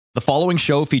The following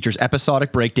show features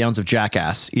episodic breakdowns of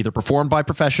Jackass, either performed by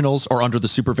professionals or under the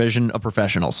supervision of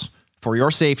professionals. For your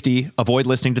safety, avoid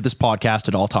listening to this podcast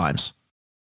at all times.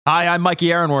 Hi, I'm Mikey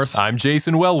Aaronworth. I'm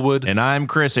Jason Wellwood. And I'm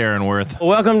Chris Aaronworth.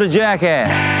 Welcome to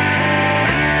Jackass.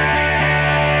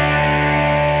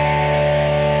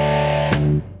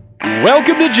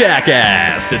 Welcome to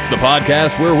Jackass. It's the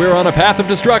podcast where we're on a path of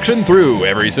destruction through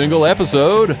every single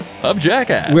episode of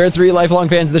Jackass. We're three lifelong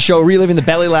fans of the show, reliving the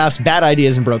belly laughs, bad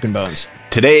ideas, and broken bones.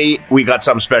 Today, we got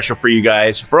something special for you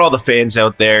guys, for all the fans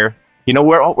out there. You know,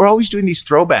 we're always doing these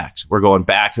throwbacks. We're going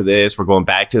back to this, we're going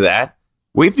back to that.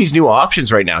 We have these new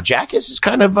options right now. Jackass is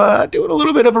kind of doing a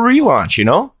little bit of a relaunch, you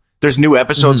know? There's new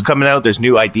episodes coming out, there's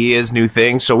new ideas, new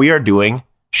things. So we are doing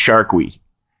Shark Week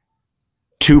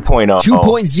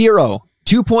 2.0.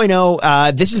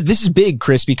 2.0. This is big,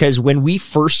 Chris, because when we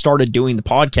first started doing the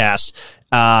podcast,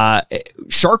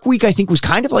 Shark Week, I think, was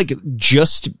kind of like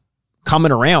just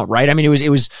coming around, right? I mean, it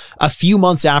was a few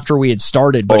months after we had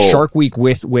started, but Shark Week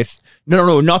with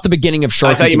no, not the beginning of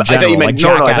Shark Week. I thought you meant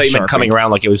coming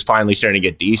around like it was finally starting to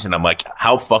get decent. I'm like,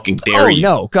 how fucking dare you? Oh,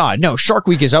 no, God, no. Shark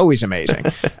Week is always amazing.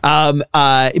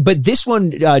 But this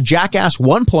one, Jackass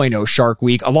 1.0 Shark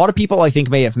Week, a lot of people I think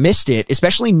may have missed it,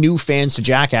 especially new fans to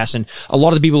Jackass. And a lot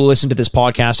of the people who listen to this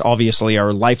podcast obviously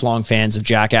are lifelong fans of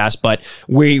Jackass, but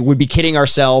we would be kidding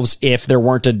ourselves if there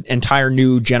weren't an entire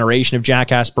new generation of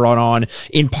Jackass brought on,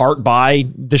 in part by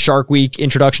the Shark Week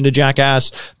introduction to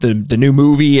Jackass, the new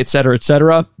movie, et cetera, et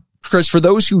cetera. Chris, for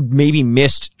those who maybe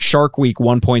missed Shark Week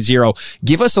 1.0,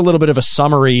 give us a little bit of a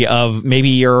summary of maybe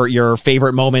your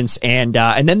favorite moments and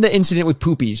then the incident with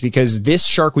Poopies, because this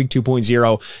Shark Week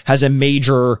 2.0 has a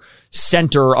major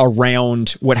center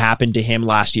around what happened to him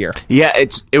last year. Yeah,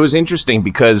 it was interesting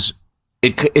because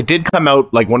it did come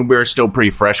out like when we were still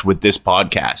pretty fresh with this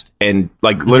podcast, and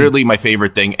like literally my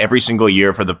favorite thing every single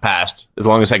year for the past, as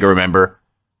long as I can remember,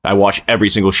 I watch every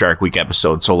single Shark Week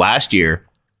episode. So last year,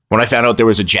 when I found out there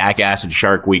was a Jackass and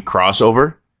Shark Week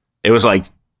crossover, it's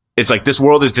like this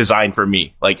world is designed for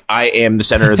me. Like, I am the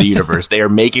center of the universe. They are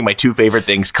making my two favorite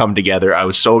things come together. I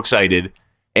was so excited.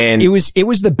 And it was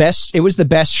the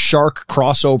best shark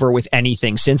crossover with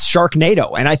anything since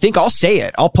Sharknado. And I think I'll say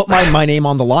it. I'll put my name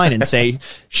on the line and say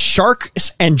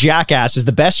Sharks and Jackass is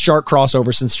the best shark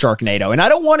crossover since Sharknado. And I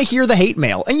don't want to hear the hate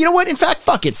mail. And you know what? In fact,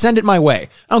 fuck it. Send it my way.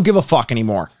 I don't give a fuck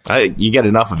anymore. You get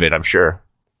enough of it, I'm sure.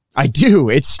 I do.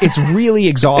 It's really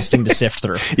exhausting to sift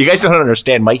through. You guys don't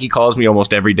understand. Mikey calls me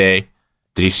almost every day.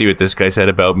 Did you see what this guy said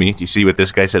about me? Do you see what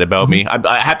this guy said about me?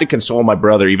 I have to console my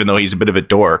brother, even though he's a bit of a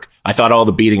dork. I thought all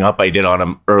the beating up I did on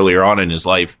him earlier on in his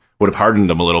life would have hardened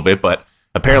him a little bit, but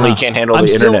apparently he can't handle the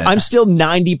internet. I'm still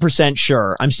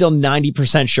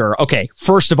 90% sure. Okay,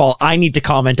 first of all, I need to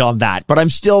comment on that, but I'm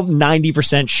still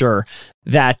 90% sure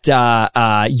that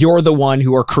you're the one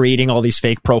who are creating all these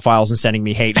fake profiles and sending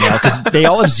me hate mail, because they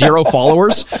all have 0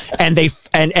 followers and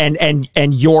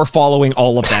you're following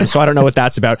all of them. So I don't know what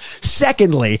that's about.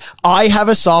 Secondly, I have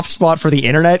a soft spot for the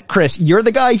internet. Chris, you're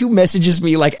the guy who messages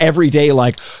me like every day,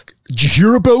 like, did you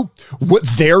hear about what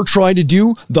they're trying to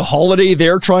do? The holiday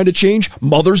they're trying to change?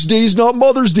 Mother's Day is not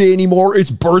Mother's Day anymore.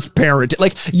 It's birth parent.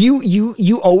 Like,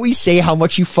 you always say how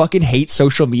much you fucking hate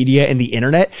social media and the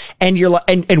internet. And you're like,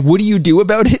 and what do you do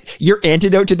about it? Your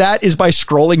antidote to that is by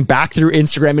scrolling back through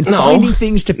Instagram and finding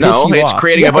things to piss you off. No, it's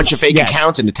creating a bunch of fake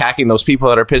accounts and attacking those people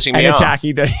that are pissing me off.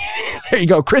 There you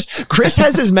go. Chris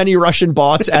has as many Russian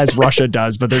bots as Russia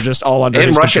does, but they're just all under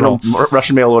his control.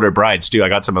 Russian mail order brides too. I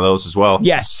got some of those as well.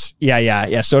 Yes.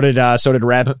 Yeah. So did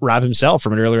Rab himself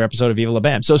from an earlier episode of Viva La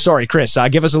Bam. So sorry, Chris,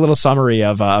 give us a little summary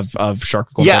of Shark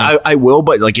Week. Yeah, I will,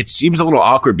 but like, it seems a little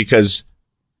awkward because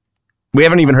we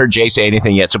haven't even heard Jay say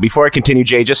anything yet. So before I continue,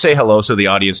 Jay, just say hello so the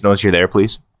audience knows you're there,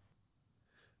 please.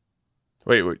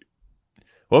 Wait.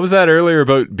 What was that earlier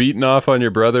about beating off on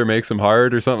your brother makes him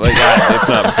hard or something like that? It's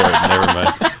not important. Never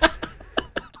mind.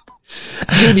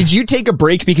 Jay, did you take a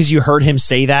break because you heard him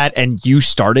say that and you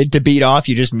started to beat off?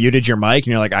 You just muted your mic and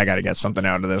you're like, I got to get something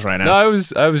out of this right now. No, I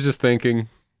was just thinking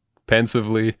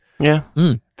pensively. Yeah.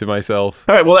 To myself.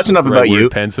 All right, well, that's enough about you.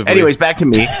 Pensively. Anyways, back to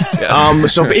me.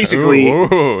 So basically,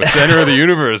 center of the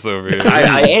universe over here.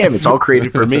 I am. It's all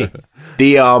created for me.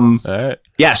 All right.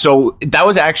 Yeah, so that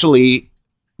was actually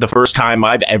the first time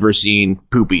I've ever seen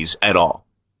Poopies at all.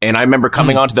 And I remember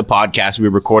coming onto the podcast, we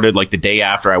recorded like the day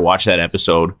after I watched that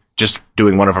episode, just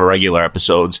doing one of our regular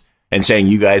episodes, and saying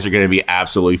you guys are going to be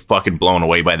absolutely fucking blown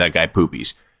away by that guy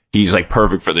Poopies. He's like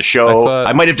perfect for the show.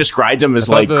 I might have described him as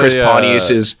like Chris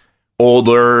Pontius's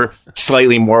older,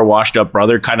 slightly more washed up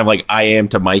brother, kind of like I am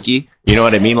to Mikey. You know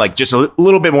what I mean? Like just a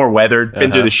little bit more weathered,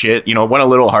 been through the shit, you know, went a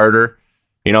little harder.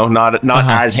 You know, not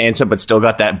as handsome, but still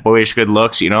got that boyish good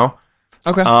looks, you know?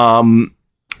 Okay.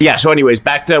 Yeah, so anyways,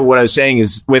 back to what I was saying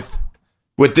is with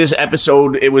this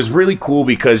episode, it was really cool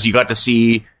because you got to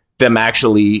see them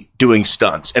actually doing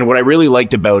stunts. And what I really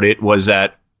liked about it was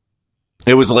that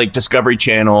it was like Discovery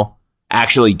Channel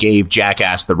actually gave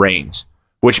Jackass the reins,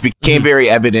 which became very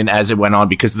evident as it went on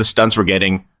because the stunts were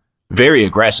getting very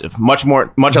aggressive, much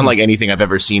unlike anything I've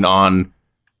ever seen on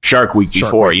Shark Week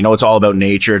before. You know, it's all about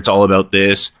nature. It's all about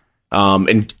this.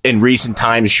 And in recent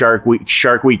times, Shark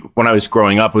Week, when I was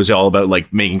growing up, was all about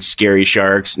like making scary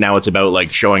sharks. Now it's about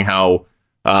like showing how,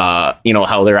 you know,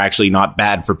 how they're actually not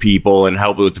bad for people and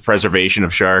help with the preservation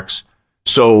of sharks.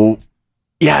 So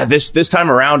yeah, this time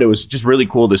around, it was just really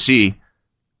cool to see.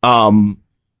 Poopies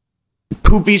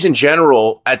in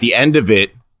general, at the end of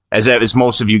it, as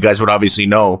most of you guys would obviously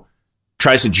know,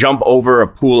 tries to jump over a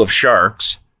pool of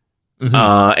sharks.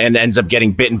 And ends up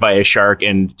getting bitten by a shark,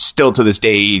 and still to this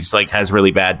day he's like has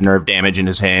really bad nerve damage in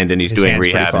his hand, and he's doing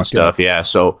rehab and stuff. Yeah,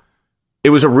 so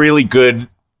it was a really good.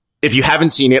 If you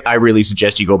haven't seen it, I really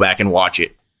suggest you go back and watch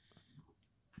it.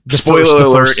 Spoiler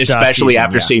alert, especially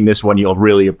after seeing this one, you'll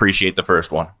really appreciate the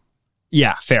first one.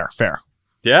 Yeah, fair.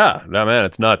 Yeah, no, man,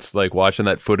 it's nuts. Like watching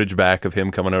that footage back of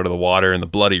him coming out of the water and the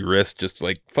bloody wrist, just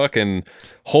like fucking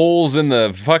holes in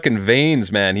the fucking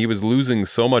veins, man. He was losing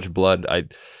so much blood.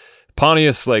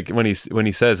 Pontius, like when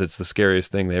he says it's the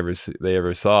scariest thing they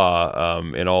ever saw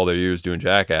in all their years doing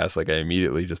Jackass, like I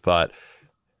immediately just thought,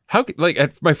 how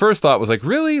like my first thought was like,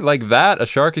 really, like that, a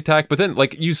shark attack? But then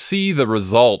like you see the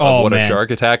result of what a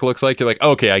shark attack looks like, you're like,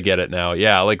 okay, I get it now.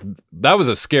 Yeah, like that was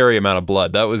a scary amount of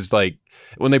blood. That was like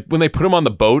when they put him on the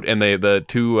boat and the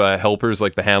two helpers,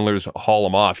 like the handlers, haul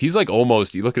him off. He's like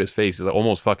almost, you look at his face, he's like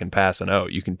almost fucking passing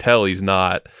out. You can tell he's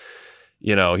not.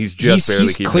 You know, he's just barely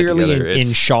keeping clearly it together. in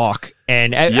shock.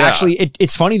 And actually,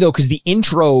 it's funny, though, because the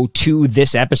intro to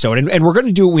this episode, and we're going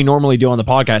to do what we normally do on the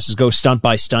podcast, is go stunt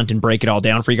by stunt and break it all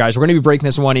down for you guys. We're going to be breaking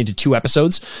this one into 2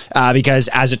 episodes because,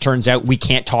 as it turns out, we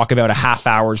can't talk about a half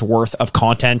hour's worth of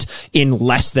content in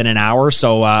less than an hour.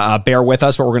 So bear with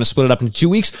us, but we're going to split it up into 2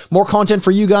 weeks. More content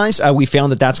for you guys. We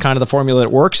found that that's kind of the formula that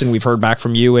works, and we've heard back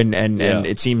from you, and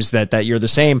it seems that you're the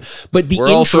same. But the we're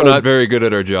intro, also not very good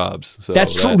at our jobs. So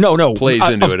that's true. No. Plays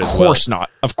into it as well. Of course not.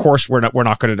 Of course we're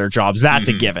not good at our jobs. That's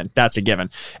a given. That's a given.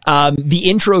 The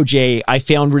intro, Jay, I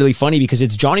found really funny because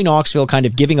it's Johnny Knoxville kind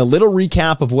of giving a little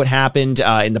recap of what happened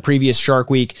in the previous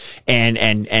Shark Week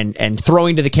and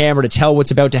throwing to the camera to tell what's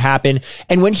about to happen.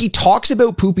 And when he talks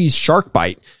about Poopy's shark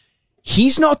bite,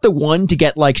 he's not the one to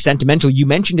get like sentimental. You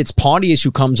mentioned it's Pontius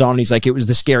who comes on and he's like, it was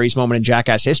the scariest moment in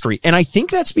Jackass history. And I think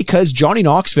that's because Johnny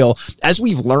Knoxville, as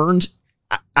we've learned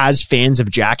as fans of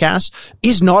Jackass,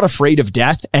 is not afraid of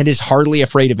death and is hardly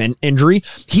afraid of injury.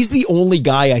 He's the only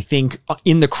guy, I think,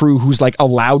 in the crew who's like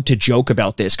allowed to joke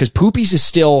about this, because Poopies is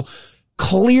still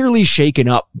clearly shaken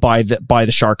up by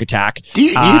the shark attack. Do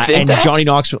you think and that? Johnny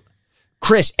Knoxville,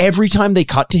 Chris, every time they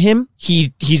cut to him,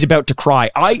 he's about to cry.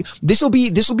 This will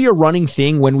be a running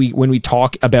thing when we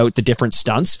talk about the different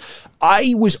stunts.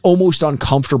 I was almost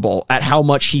uncomfortable at how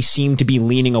much he seemed to be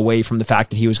leaning away from the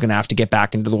fact that he was going to have to get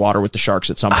back into the water with the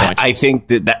sharks at some point. I think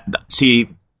that see,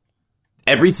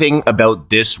 everything about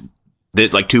this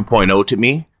like 2.0 to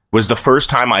me was the first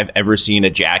time I've ever seen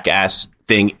a Jackass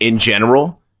thing in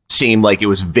general seem like it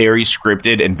was very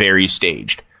scripted and very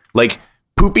staged. Like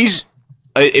Poopies,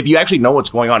 if you actually know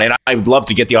what's going on, and I would love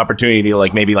to get the opportunity to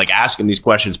like maybe like ask him these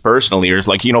questions personally, or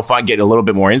like, you know, get a little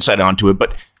bit more insight onto it.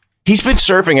 But he's been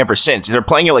surfing ever since. They're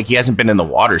playing it like he hasn't been in the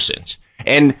water since.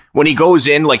 And when he goes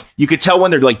in, like you could tell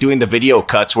when they're like doing the video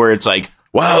cuts where it's like,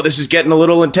 wow, this is getting a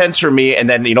little intense for me. And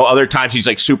then, you know, other times he's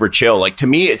like super chill. Like to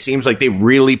me, it seems like they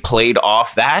really played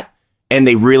off that, and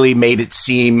they really made it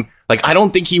seem like, I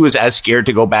don't think he was as scared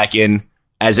to go back in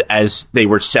as they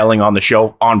were selling on the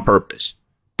show on purpose.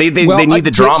 They need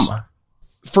the drama.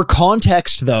 For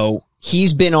context, though,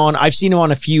 he's been on. I've seen him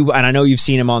on a few, and I know you've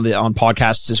seen him on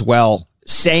podcasts as well,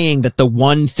 saying that the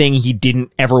one thing he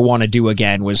didn't ever want to do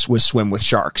again was swim with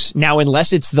sharks. Now,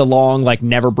 unless it's the long, like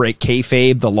never break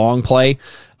kayfabe, the long play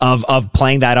of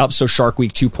playing that up so Shark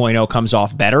Week 2.0 comes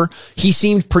off better, he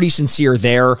seemed pretty sincere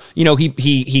there. You know,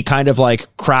 he kind of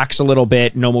like cracks a little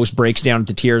bit and almost breaks down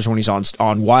into tears when he's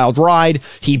on Wild Ride.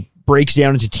 He breaks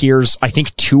down into tears, I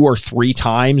think 2 or 3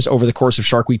 times over the course of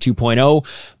Shark Week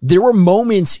 2.0. There were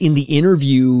moments in the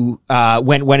interview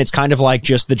when it's kind of like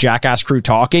just the Jackass crew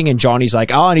talking, and Johnny's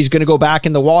like, and he's going to go back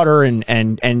in the water,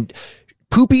 and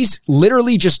Poopies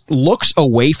literally just looks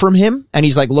away from him, and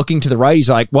he's like looking to the right. He's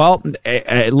like, well,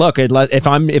 look, if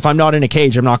I'm not in a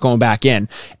cage, I'm not going back in.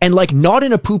 And like, not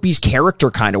in a Poopy's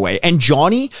character kind of way. And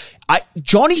Johnny, I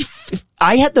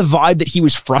had the vibe that he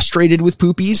was frustrated with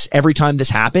Poopies every time this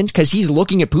happened, because he's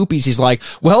looking at Poopies. He's like,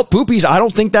 well, Poopies, I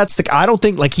don't think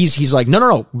like he's like,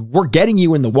 no, we're getting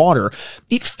you in the water.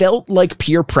 It felt like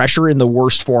peer pressure in the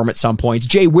worst form at some points.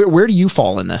 Jay, where do you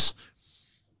fall in this?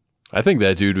 I think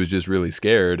that dude was just really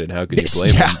scared, and how could you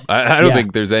blame him? I don't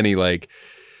think there's any like,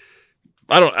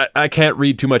 I can't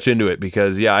read too much into it,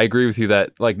 because I agree with you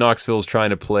that like Knoxville's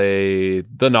trying to play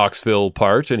the Knoxville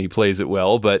part, and he plays it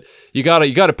well, but you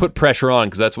gotta put pressure on,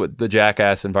 because that's what the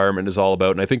Jackass environment is all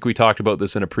about. And I think we talked about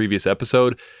this in a previous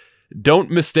episode. Don't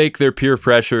mistake their peer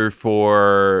pressure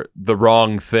for the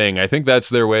wrong thing. I think that's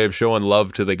their way of showing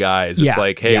love to the guys. It's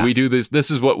like, hey, we do this.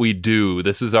 This is what we do.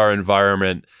 This is our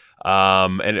environment.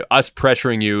 And us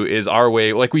pressuring you is our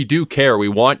way. Like, we do care. We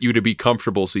want you to be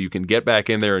comfortable so you can get back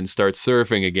in there and start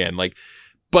surfing again. Like,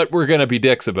 but we're going to be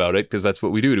dicks about it, because that's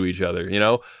what we do to each other, you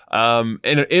know?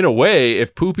 In a way,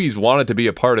 if Poopies wanted to be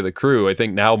a part of the crew, I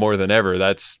think now more than ever,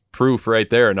 that's proof right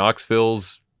there.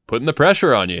 Knoxville's putting the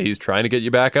pressure on you. He's trying to get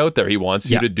you back out there. He wants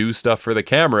you to do stuff for the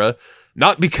camera.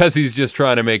 Not because he's just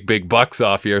trying to make big bucks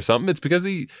off you or something. It's because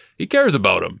he cares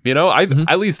about him. You know,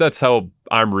 at least that's how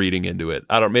I'm reading into it.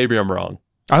 Maybe I'm wrong.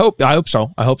 I hope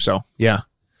so. Yeah.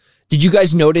 Did you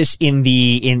guys notice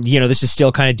this is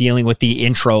still kind of dealing with the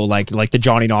intro, like the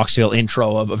Johnny Knoxville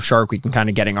intro of Shark Week, and kind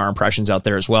of getting our impressions out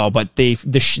there as well. But they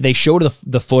showed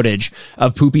the footage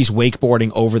of Poopy's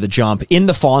wakeboarding over the jump in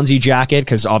the Fonzie jacket,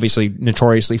 because obviously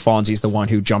notoriously Fonzie's the one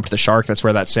who jumped the shark. That's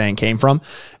where that saying came from.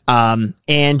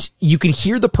 And you can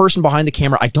hear the person behind the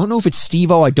camera. I don't know if it's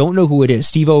Steve-O. I don't know who it is.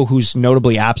 Steve-O, who's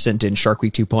notably absent in Shark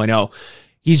Week 2.0.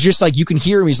 He's just like, you can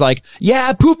hear him. He's like,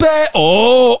 yeah, Poopy.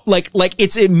 Oh, like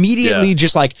it's immediately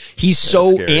just like, he's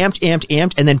so amped.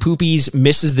 And then Poopy's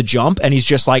misses the jump, and he's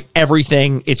just like,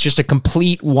 everything. It's just a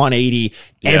complete 180.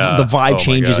 The vibe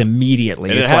changes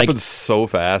immediately. And it's it happens so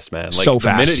fast, man. Like, so fast.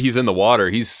 The minute he's in the water,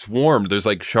 he's swarmed. There's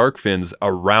like shark fins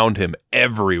around him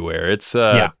everywhere. It's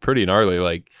pretty gnarly.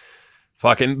 Like,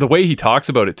 fucking the way he talks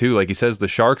about it too, like he says the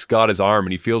shark's got his arm,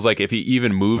 and he feels like if he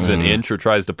even moves an inch or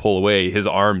tries to pull away, his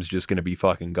arm's just going to be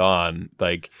fucking gone.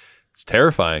 Like, it's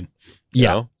terrifying. You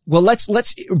know? Well, let's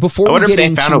before I wonder we if get they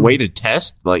into... found a way to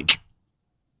test, like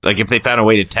if they found a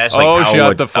way to test, like how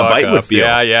shut the fuck a bite up. would feel.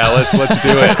 Yeah, let's do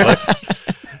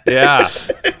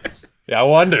it. I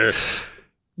wonder.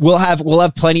 We'll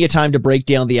have plenty of time to break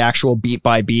down the actual beat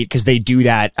by beat, because they do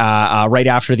that right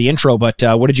after the intro. But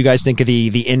what did you guys think of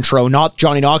the intro? Not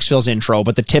Johnny Knoxville's intro,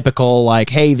 but the typical like,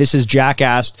 hey, this is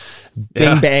Jackass,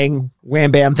 bing bang,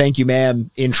 wham bam, thank you, ma'am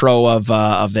intro of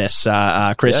this.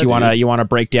 Chris, you wanna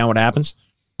break down what happens?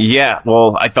 Yeah,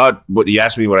 well, I thought what you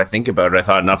asked me what I think about it. I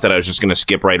thought enough that I was just going to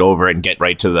skip right over and get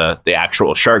right to the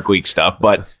actual Shark Week stuff.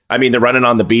 But I mean, they're running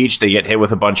on the beach. They get hit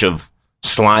with a bunch of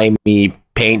slimy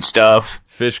paint stuff.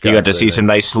 Fish you got to see some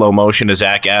nice slow motion of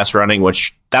Zach Ass running,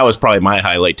 which that was probably my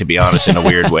highlight, to be honest, in a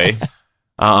weird way.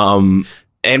 And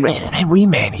Wee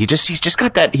Man, he's just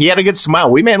got that. He had a good smile.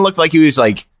 Wee Man looked like he was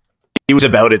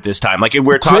about it this time. Like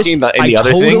we're talking about the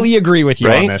other thing. I totally agree with you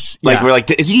on this. Like we're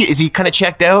like, is he kind of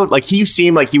checked out? Like he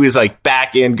seemed like he was like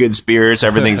back in good spirits.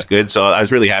 Everything's good. So I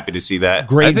was really happy to see that.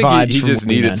 Great vibes. I think he just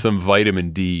needed some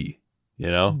vitamin D. You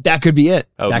know, that could be it.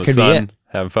 That could be it.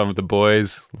 Having fun with the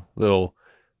boys. Little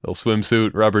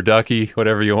swimsuit, rubber ducky,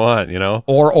 whatever you want, you know,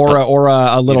 or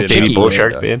a little baby bull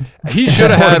shark fin. He should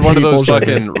have had one of those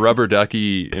fucking rubber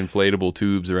ducky inflatable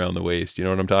tubes around the waist. You know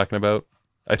what I'm talking about?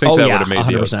 I think that would have made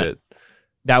 100%. The outfit.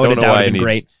 That would have been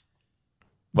great.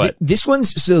 But this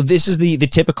is the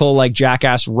typical like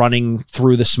Jackass running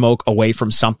through the smoke away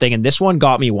from something, and this one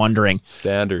got me wondering.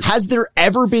 Standard. Has there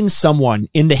ever been someone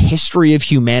in the history of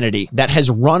humanity that has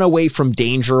run away from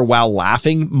danger while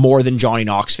laughing more than Johnny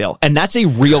Knoxville? And that's a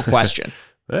real question.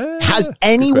 Has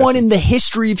anyone in the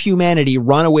history of humanity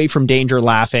run away from danger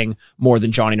laughing more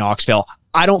than Johnny Knoxville?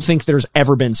 I don't think there's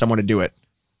ever been someone to do it.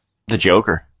 The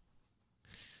Joker.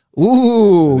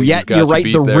 Ooh, yeah, you're right.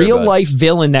 The real life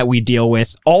villain that we deal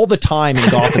with all the time in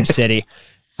Gotham City.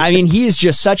 I mean, he is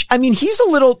just such, he's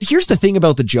here's the thing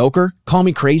about the Joker. Call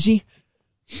me crazy.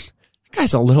 That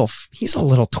guy's he's a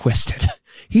little twisted.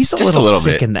 He's a little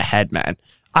sick in the head, man.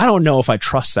 I don't know if I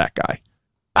trust that guy.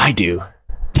 I do.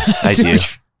 I do.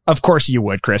 Of course you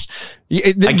would, Chris.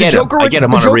 The Joker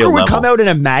would come out in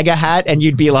a MAGA hat and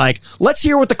you'd be like, let's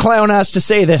hear what the clown has to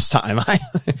say this time.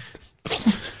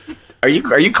 Are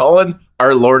you calling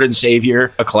our Lord and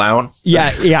Savior a clown?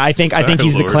 Yeah. I think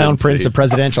he's the clown prince of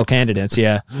presidential candidates.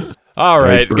 Yeah. All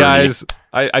right, burn guys.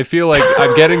 I feel like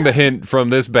I'm getting the hint from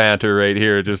this banter right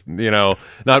here. Just,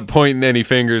 not pointing any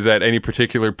fingers at any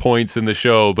particular points in the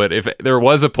show, but if there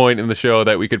was a point in the show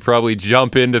that we could probably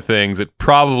jump into things, it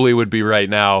probably would be right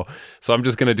now. So I'm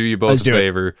just going to do you both a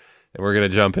favor, and we're going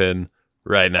to jump in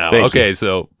right now. Thank you.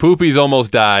 So Poopies almost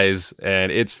dies,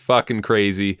 and it's fucking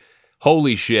crazy.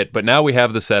 Holy shit. But now we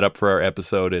have the setup for our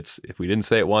episode. If we didn't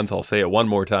say it once, I'll say it one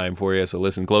more time for you, so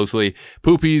listen closely.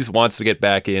 Poopies wants to get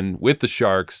back in with the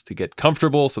Sharks to get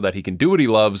comfortable so that he can do what he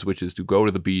loves, which is to go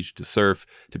to the beach, to surf,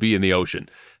 to be in the ocean.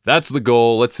 That's the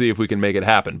goal. Let's see if we can make it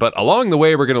happen. But along the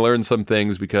way, we're going to learn some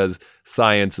things because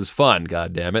science is fun,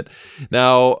 God damn it.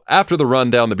 Now, after the run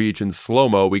down the beach in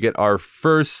slow-mo, we get our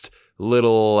first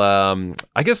little,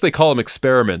 I guess they call them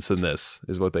experiments in this,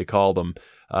 is what they call them.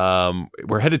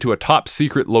 We're headed to a top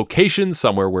secret location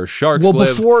somewhere where sharks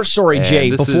live.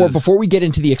 Before we get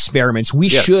into the experiments, we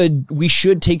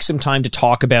should take some time to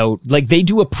talk about, like, they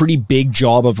do a pretty big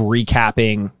job of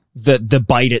recapping the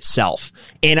bite itself.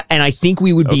 And I think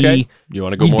we would be, okay. You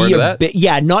want to go more into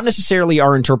that? Not necessarily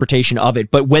our interpretation of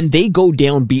it, but when they go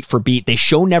down beat for beat, they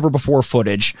show never before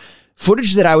footage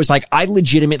that I was like, I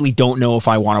legitimately don't know if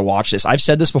I want to watch this. I've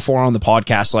said this before on the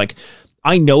podcast, like,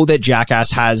 I know that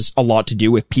Jackass has a lot to do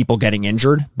with people getting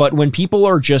injured, but when people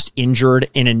are just injured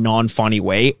in a non-funny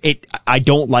way, I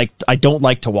don't like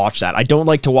to watch that. I don't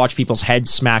like to watch people's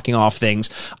heads smacking off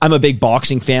things. I'm a big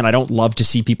boxing fan. I don't love to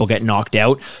see people get knocked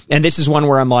out. And this is one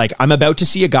where I'm like, I'm about to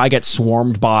see a guy get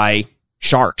swarmed by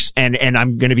sharks and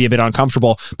I'm going to be a bit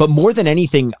uncomfortable. But more than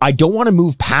anything, I don't want to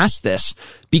move past this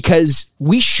because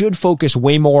we should focus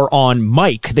way more on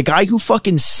Mike, the guy who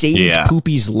fucking saved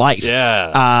Poopy's life.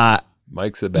 Yeah.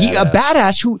 Mike's a badass. A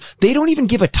badass who they don't even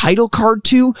give a title card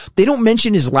to. They don't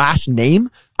mention his last name.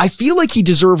 I feel like he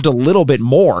deserved a little bit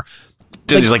more.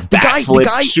 Dude, he's like backflip,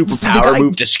 superpower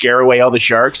move to scare away all the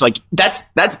sharks. Like that's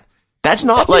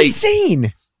not like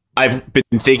insane. I've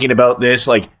been thinking about this.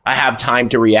 Like I have time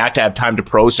to react. I have time to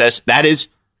process. That is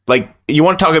like, you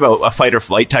want to talk about a fight or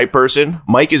flight type person?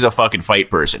 Mike is a fucking fight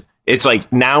person. It's like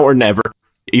now or never.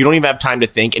 You don't even have time to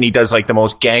think, and he does like the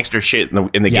most gangster shit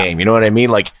in the game. You know what I mean?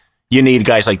 Like, you need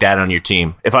guys like that on your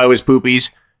team. If I was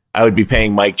Poopies, I would be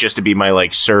paying Mike just to be my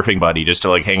like surfing buddy, just to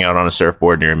like hang out on a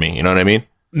surfboard near me. You know what I mean?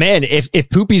 Man, if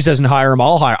Poopies doesn't hire him,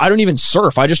 I'll hire. I don't even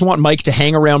surf. I just want Mike to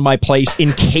hang around my place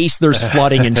in case there's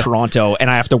flooding in Toronto and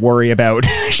I have to worry about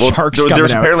sharks coming out. There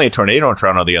was apparently a tornado in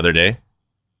Toronto the other day.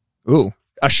 Ooh,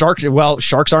 a shark. Well,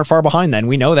 sharks aren't far behind then.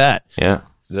 We know that. Yeah.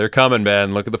 They're coming,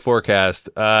 man. Look at the forecast.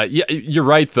 Yeah, you're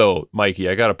right, though, Mikey.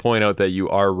 I got to point out that you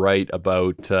are right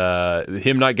about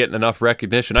him not getting enough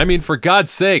recognition. I mean, for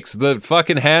God's sakes, the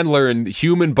fucking handler in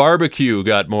Human Barbecue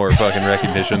got more fucking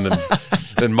recognition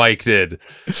than Mike did.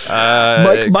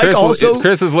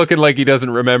 Chris is looking like he doesn't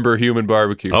remember Human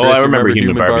Barbecue. Oh, Chris, I remember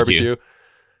Human Barbecue.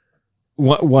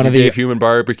 One of the Human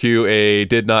Barbecue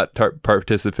did not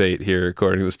participate here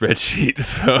according to the spreadsheet.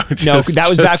 So that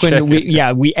was back when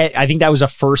I think that was a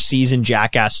first season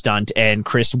Jackass stunt, and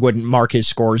Chris wouldn't mark his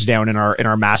scores down in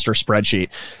our master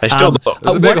spreadsheet. I still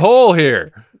there's a big hole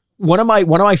here. One of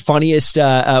the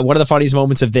funniest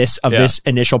moments of this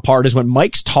initial part is when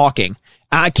Mike's talking.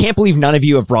 I can't believe none of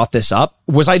you have brought this up.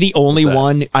 Was I the only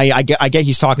one? I get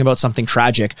he's talking about something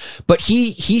tragic, but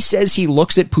he says he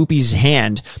looks at Poopy's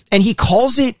hand and he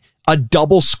calls it a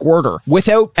double squirter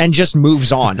and just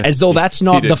moves on as though that's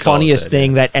not the funniest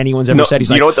thing that anyone's ever said. He's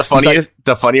you know what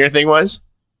the funnier thing was?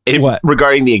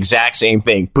 Regarding the exact same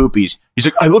thing, Poopies. He's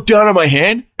like, I looked down at my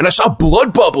hand and I saw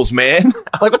blood bubbles, man.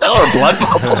 I'm like, what the hell are blood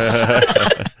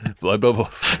bubbles? Blood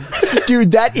bubbles.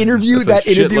 Dude, that interview with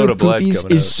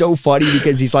Poopies is so funny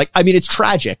because he's like, I mean, it's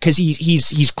tragic because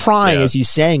he's crying as he's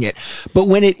saying it. But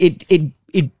when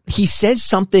he says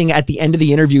something at the end of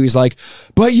the interview, he's like,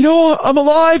 but you know, I'm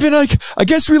alive and I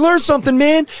guess we learned something,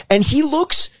 man. And he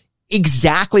looks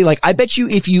exactly like, I bet you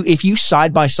if you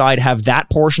side by side have that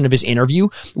portion of his interview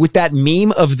with that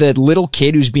meme of the little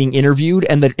kid who's being interviewed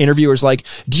and the interviewer's like,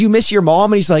 do you miss your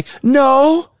mom? And he's like,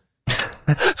 no.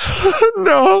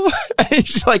 No. And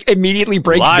he's like immediately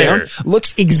breaks down,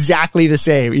 looks exactly the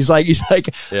same. He's like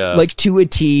to a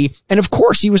T. And of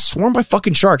course he was swarmed by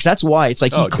fucking sharks. That's why it's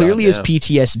like he clearly has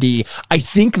PTSD. I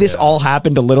think this all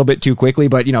happened a little bit too quickly,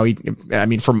 but you know,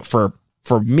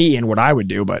 for me and what I would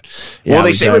do, but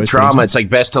they say with trauma, it's like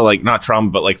best to like not trauma,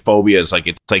 but like phobias. Like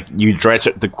it's like you address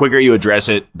it. The quicker you address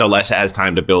it, the less it has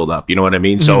time to build up. You know what I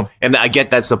mean? Mm-hmm. So, and I get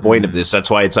that's the point of this.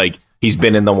 That's why it's like he's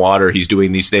been in the water, he's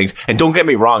doing these things. And don't get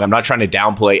me wrong, I'm not trying to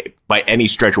downplay by any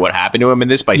stretch what happened to him in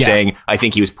this by saying I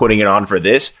think he was putting it on for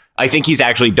this. I think he's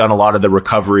actually done a lot of the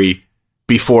recovery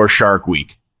before Shark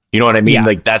Week. You know what I mean? Yeah.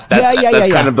 Like that's Yeah.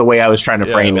 kind of the way I was trying to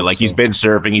frame it. Like he's so. been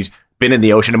surfing, he's been in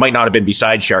the ocean. It might not have been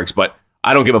beside sharks, but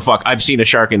I don't give a fuck. I've seen a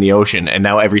shark in the ocean, and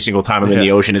now every single time I'm in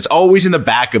the ocean, it's always in the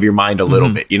back of your mind a little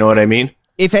bit. You know what I mean?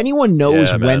 If anyone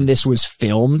knows Yeah, when man. this was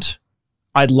filmed,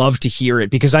 I'd love to hear it,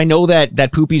 because I know that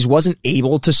Poopies wasn't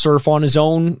able to surf on his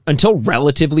own until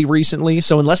relatively recently.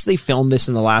 So unless they filmed this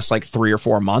in the last like 3 or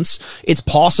 4 months, it's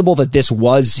possible that this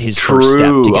was his first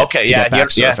step to get, Okay, to get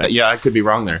back yeah, surfing. yeah. I could be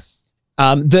wrong there.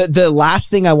 The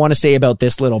last thing I want to say about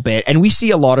this little bit, and we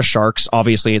see a lot of sharks,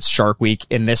 obviously it's Shark Week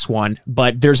in this one,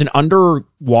 but there's an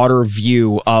underwater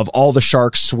view of all the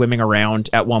sharks swimming around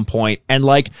at one point. And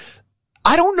like,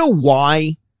 I don't know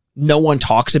why no one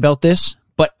talks about this,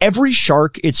 but every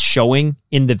shark it's showing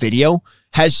in the video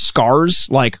has scars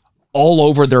like all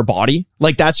over their body.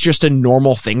 Like that's just a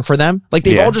normal thing for them. Like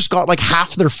they've all just got like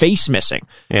half their face missing.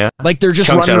 Yeah. Like they're just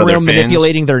Chunks out running of their around fins.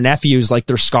 manipulating their nephews like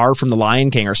they're Scar from the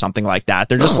Lion King or something like that.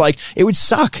 They're just like, it would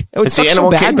suck. It would It's the suck so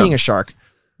animal bad kingdom. being a shark.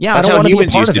 Yeah, That's I don't how want to be a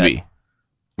humans part used of to it. be.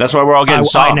 That's why we're all getting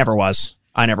soft. I never was.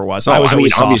 I was I mean,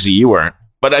 always soft. obviously you weren't.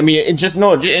 But I mean, in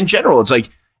general, it's like,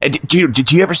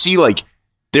 did you ever see like,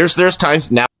 there's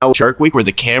times now Shark Week where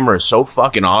the camera is so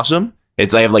fucking awesome. They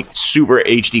have like super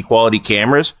HD quality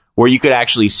cameras where you could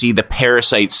actually see the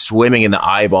parasites swimming in the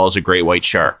eyeballs of great white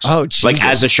sharks. Oh, Jesus. Like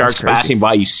as the shark's That's crazy. passing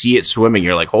by, you see it swimming.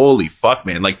 You're like, holy fuck,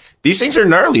 man. Like these things are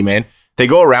gnarly, man. They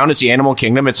go around. It's the animal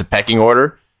kingdom. It's a pecking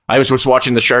order. I was just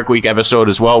watching the Shark Week episode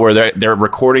as well, where they're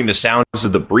recording the sounds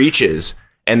of the breaches,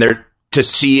 and they're to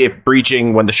see if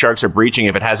breaching, when the sharks are breaching,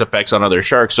 if it has effects on other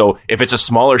sharks. So if it's a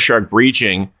smaller shark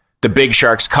breaching, the big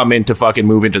sharks come in to fucking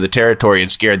move into the territory and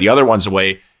scare the other ones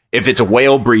away. If it's a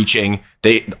whale breaching,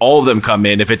 all of them come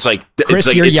in. If it's like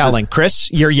Chris, you're yelling. Chris,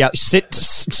 you're yelling.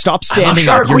 Stop standing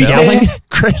Shark up. You're Week, yelling. man.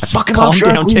 Chris, Fucking calm love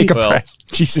Shark down. Week. Take a Well. breath.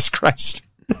 Jesus Christ.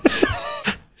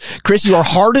 Chris, you are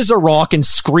hard as a rock and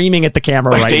screaming at the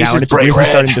camera My right face now, is and it's bright really red.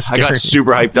 starting to I scare got me.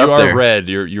 super hyped You up are there. red.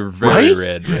 You're very Right?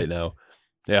 red right now.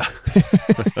 Yeah.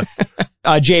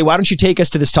 Jay, why don't you take us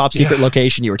to this top secret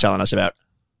location you were telling us about?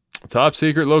 Top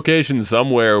secret location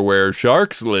somewhere where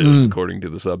sharks live, according to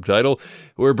the subtitle.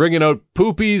 We're bringing out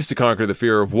poopies to conquer the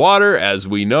fear of water. As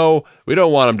we know, we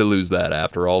don't want them to lose that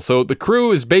after all. So the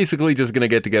crew is basically just going to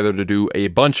get together to do a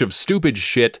bunch of stupid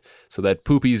shit so that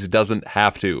poopies doesn't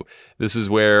have to. This is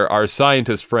where our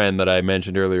scientist friend that I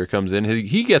mentioned earlier comes in.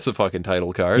 He gets a fucking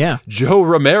title card. Yeah. Joe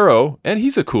Romero, and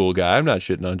he's a cool guy. I'm not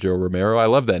shitting on Joe Romero. I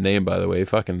love that name, by the way.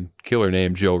 Fucking killer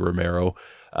name, Joe Romero.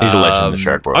 He's a legend in the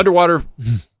shark world. Underwater...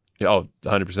 Oh,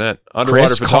 100%. Underwater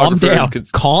Chris, calm photographer, down.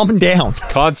 Calm down.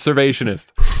 conservationist.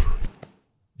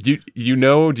 Do you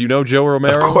know Joe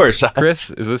Romero? Of course. Chris,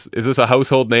 is this a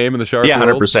household name in the shark Yeah,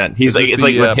 world? 100%. He's Is like, this it's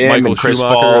like the, with him Michael and Chris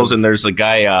Schumacher Falls, of- and there's the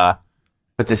guy,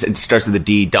 what's this? It starts with a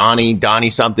D, Donnie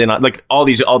something. Like all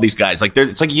these guys. Like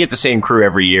it's like you get the same crew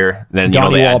every year. Then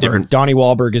Donnie they add Wahlberg. different. Donnie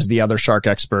Wahlberg is the other shark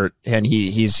expert, and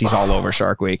he's all over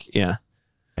Shark Week. Yeah.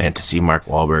 And to see Mark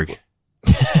Wahlberg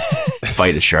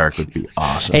fight a shark would be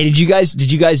awesome. Hey, did you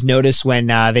guys notice when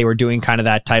they were doing kind of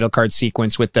that title card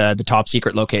sequence with the top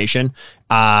secret location?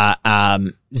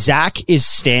 Zach is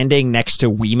standing next to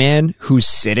Wee Man, who's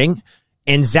sitting,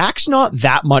 and Zach's not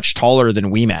that much taller than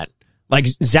Wee Man. Like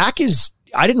Zach is,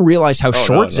 I didn't realize how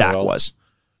short not Zach at all. was.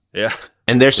 Yeah.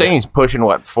 And they're saying he's pushing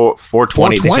what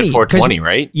 420. They said 420,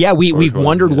 right? Yeah, we 420,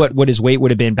 wondered yeah. what his weight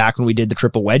would have been back when we did the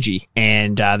triple wedgie,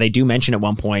 and they do mention at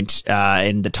one point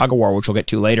in the tug of war, which we'll get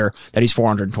to later, that he's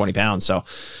 420 pounds. So,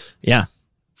 yeah.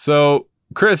 So,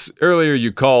 Chris, earlier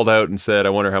you called out and said, I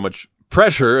wonder how much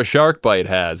pressure a shark bite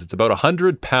has. It's about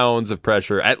 100 pounds of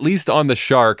pressure, at least on the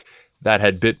shark that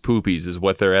had bit poopies, is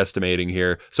what they're estimating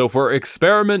here. So for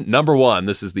experiment number 1,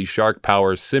 this is the Shark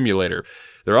Power Simulator.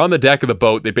 They're on the deck of the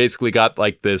boat. They basically got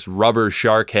like this rubber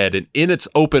shark head, and in its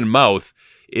open mouth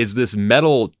is this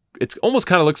metal. It almost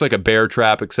kind of looks like a bear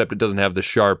trap, except it doesn't have the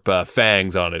sharp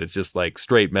fangs on it. It's just like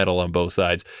straight metal on both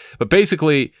sides. But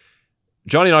basically,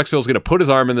 Johnny Knoxville is going to put his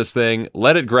arm in this thing,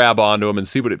 let it grab onto him, and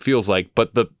see what it feels like.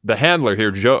 But the handler here,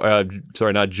 Joe,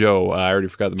 sorry, not Joe. I already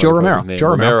forgot the Joe motherfucker's Romero. name. Joe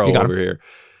Romero. You got him. over here.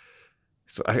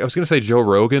 So I was going to say Joe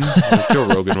Rogan. Joe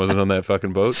Rogan wasn't on that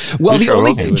fucking boat. Well, Who's the Joe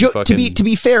only Rogan? to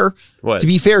be fair, What?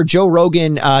 Joe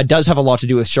Rogan does have a lot to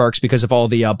do with sharks because of all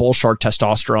the bull shark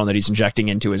testosterone that he's injecting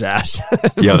into his ass.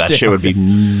 Yo, that shit would be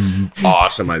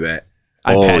awesome. I bet.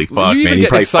 I Holy bet. fuck, you man! even He get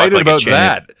probably fucked excited like a about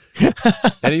champ.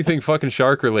 that. Anything fucking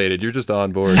shark related, you're just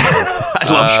on board. I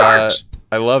love sharks.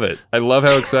 I love it. I love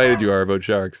how excited you are about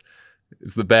sharks.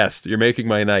 It's the best. You're making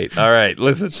my night. All right,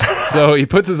 listen. So he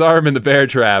puts his arm in the bear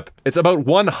trap. It's about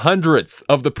 1/100th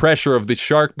of the pressure of the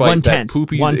shark bite that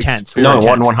Poopy's 1/10. No, experienced.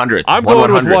 1/100th. I'm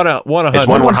going with 1/100. It's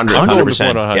 1/100. I'm going with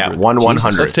 100%. 1/100. Yeah,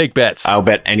 1/100. Let's take bets. I'll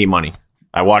bet any money.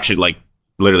 I watched it like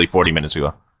literally 40 minutes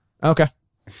ago. Okay.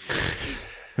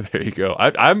 There you go.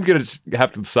 I'm going to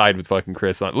have to side with fucking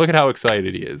Chris on. Look at how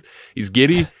excited he is. He's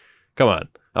giddy. Come on.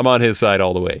 I'm on his side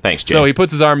all the way. Thanks, Jay. So he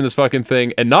puts his arm in this fucking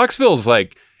thing, and Knoxville's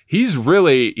like, he's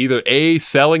really either A,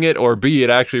 selling it, or B, it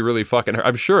actually really fucking hurt.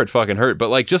 I'm sure it fucking hurt, but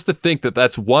like just to think that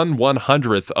that's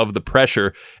 1/100th of the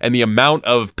pressure and the amount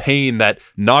of pain that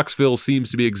Knoxville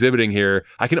seems to be exhibiting here,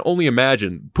 I can only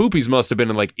imagine. Poopies must have been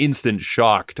in like instant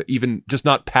shock to even just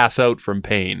not pass out from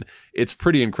pain. It's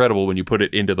pretty incredible when you put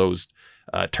it into those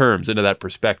terms, into that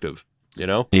perspective, you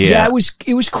know? Yeah, it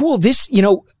was cool. This, you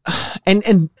know,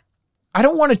 and I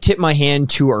don't want to tip my hand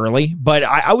too early, but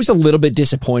I was a little bit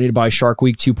disappointed by Shark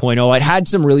Week 2.0. It had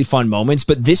some really fun moments,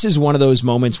 but this is one of those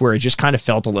moments where it just kind of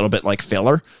felt a little bit like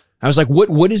filler. I was like,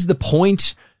 what is the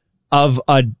point of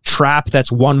a trap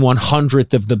that's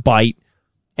 1/100th of the bite?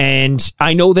 And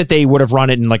I know that they would have run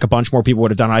it and like a bunch more people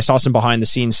would have done it. I saw some behind the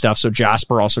scenes stuff. So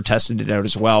Jasper also tested it out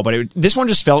as well. But this one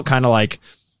just felt kind of like,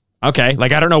 okay,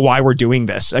 like, I don't know why we're doing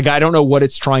this. Like, I don't know what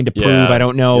it's trying to prove. Yeah, I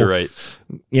don't know. You're right.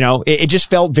 You know, it just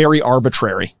felt very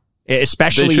arbitrary,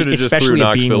 especially it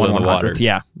being 1/100th.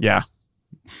 Yeah.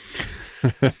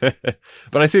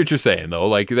 But I see what you're saying, though.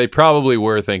 Like, they probably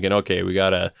were thinking, okay, we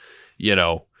gotta, you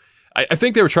know, I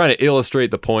think they were trying to illustrate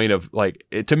the point of, like,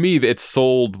 to me, it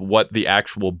sold what the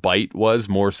actual bite was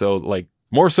more so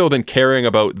than caring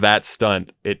about that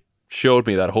stunt. It showed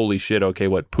me that, holy shit, okay,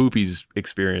 what Poopy's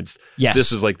experienced. Yes.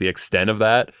 This is like the extent of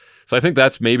that. So I think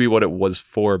that's maybe what it was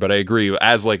for, but I agree,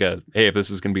 as like hey, if this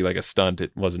is going to be like a stunt,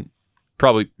 it wasn't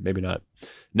maybe not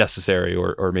necessary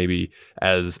or maybe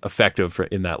as effective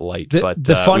in that light. But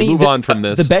we move on from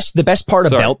this. The best part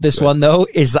about this one though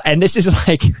is, and this is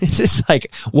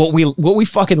like what we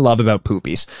fucking love about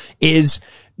Poopies is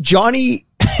Johnny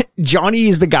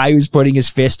is the guy who's putting his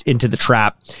fist into the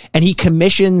trap, and he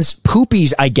commissions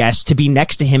Poopies, I guess, to be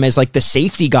next to him as like the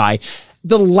safety guy.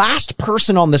 The last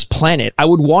person on this planet I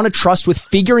would want to trust with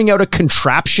figuring out a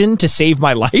contraption to save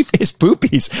my life is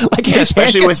Poopies. Like, his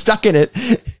hand gets stuck in it.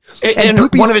 And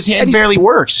one of his hands barely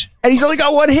works. And he's only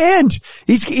got one hand.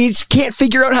 He can't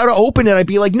figure out how to open it. I'd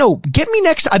be like, no, get me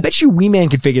next. I bet you Wee Man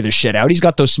can figure this shit out. He's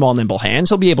got those small, nimble hands.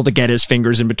 He'll be able to get his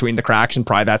fingers in between the cracks and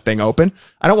pry that thing open.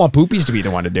 I don't want Poopies to be the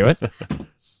one to do it.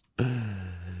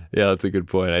 Yeah, that's a good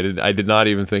point. I did not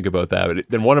even think about that. But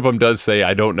then one of them does say,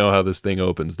 I don't know how this thing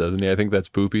opens, doesn't he? I think that's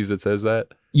Poopies that says that.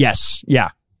 Yes. Yeah.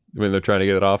 When they're trying to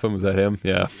get it off him, was that him?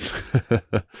 Yeah.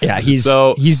 Yeah, he's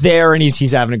there and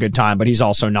he's having a good time, but he's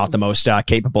also not the most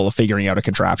capable of figuring out a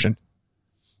contraption.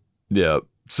 Yeah.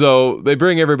 So they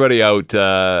bring everybody out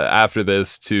after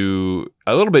this to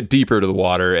a little bit deeper to the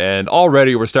water, and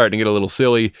already we're starting to get a little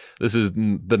silly. This is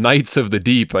the Knights of the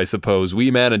Deep, I suppose.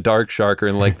 Wee Man and Dark Shark are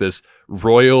in like this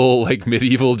royal, like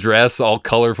medieval dress, all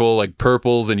colorful, like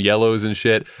purples and yellows and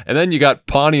shit. And then you got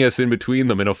Pontius in between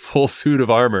them in a full suit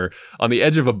of armor on the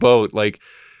edge of a boat, like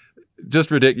just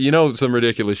ridiculous. You know, some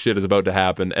ridiculous shit is about to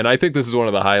happen, and I think this is one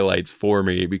of the highlights for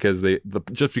me because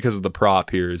just because of the prop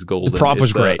here is golden. The prop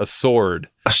was great. A sword,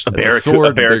 a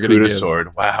barracuda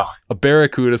sword. Wow, a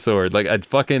barracuda sword, like I'd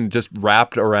fucking just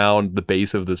wrapped around the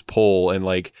base of this pole, and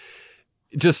like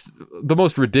just the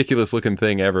most ridiculous looking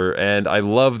thing ever. And I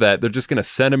love that they're just gonna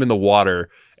send him in the water,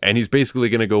 and he's basically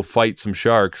gonna go fight some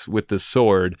sharks with this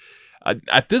sword.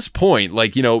 At this point,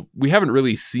 like, you know, we haven't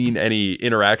really seen any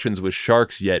interactions with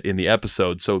sharks yet in the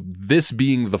episode. So this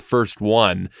being the first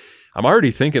one, I'm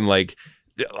already thinking like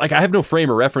I have no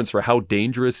frame of reference for how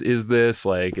dangerous is this?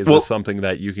 Like, is this something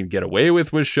that you can get away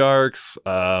with sharks?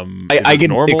 I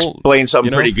can explain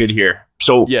something pretty good here.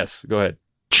 So yes, go ahead.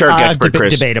 Shark expert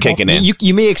Chris debatable. Kicking in.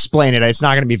 You may explain it. It's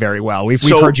not going to be very well. We've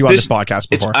heard you on this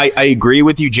podcast before. I agree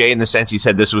with you, Jay, in the sense you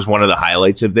said this was one of the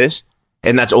highlights of this.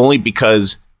 And that's only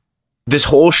because this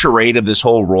whole charade of this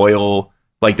whole royal,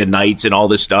 like the knights and all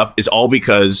this stuff, is all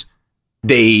because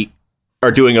they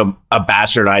are doing a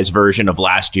bastardized version of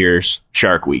last year's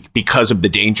Shark Week because of the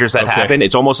dangers that happen.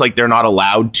 It's almost like they're not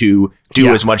allowed to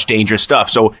do as much dangerous stuff.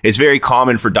 So it's very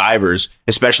common for divers,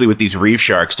 especially with these reef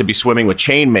sharks, to be swimming with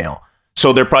chainmail.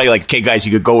 So they're probably like, okay, guys,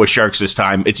 you could go with sharks this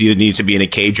time. It either needs to be in a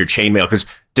cage or chainmail, because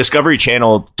Discovery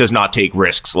Channel does not take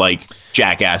risks like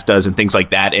Jackass does and things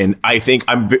like that. And I think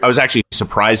I was actually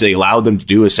surprised they allowed them to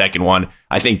do a second one.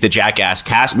 I think the Jackass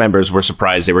cast members were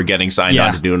surprised they were getting signed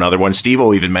on to do another one.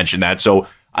 Steve-O even mentioned that. So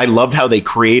I loved how they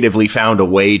creatively found a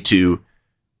way to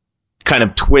kind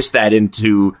of twist that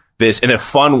into this in a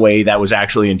fun way that was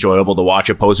actually enjoyable to watch,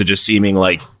 opposed to just seeming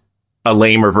like a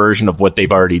lamer version of what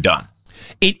they've already done.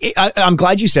 I'm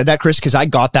glad you said that, Chris, because I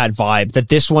got that vibe that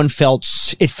this one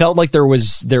felt like there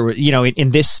was, you know,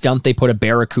 in this stunt, they put a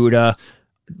Barracuda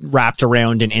wrapped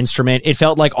around an instrument. It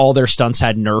felt like all their stunts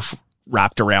had Nerf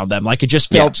wrapped around them. Like it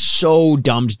just felt so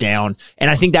dumbed down. And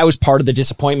I think that was part of the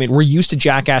disappointment. We're used to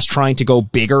Jackass trying to go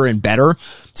bigger and better.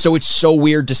 So it's so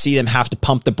weird to see them have to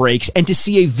pump the brakes and to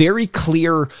see a very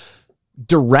clear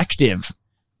directive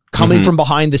coming from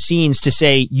behind the scenes to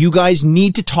say, you guys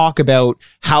need to talk about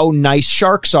how nice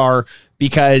sharks are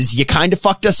because you kind of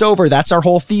fucked us over. That's our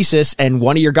whole thesis. And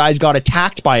one of your guys got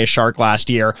attacked by a shark last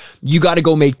year. You got to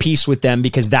go make peace with them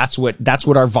because that's what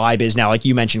our vibe is now. Like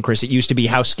you mentioned, Chris, it used to be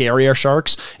how scary are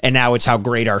sharks, and now it's how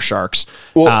great are sharks.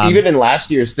 Well, even in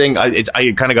last year's thing, I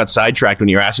kind of got sidetracked when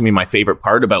you were asking me my favorite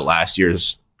part about last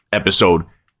year's episode.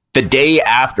 The day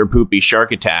after Poopy's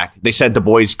shark attack, they sent the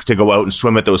boys to go out and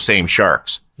swim with those same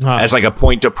sharks as like a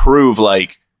point to prove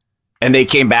like, and they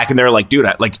came back and they're like, dude,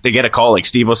 like they get a call. Like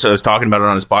Steve was talking about it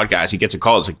on his podcast. He gets a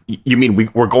call. It's like, you mean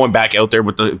we're going back out there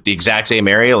with the exact same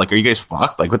area? Like, are you guys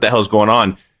fucked? Like, what the hell is going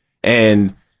on?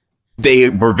 And they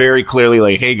were very clearly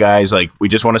like, hey guys, like, we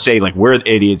just want to say like, we're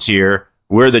the idiots here.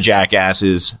 We're the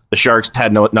jackasses. The sharks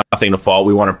had nothing to fault.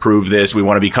 We want to prove this. We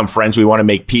want to become friends. We want to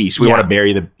make peace. We want to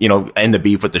bury end the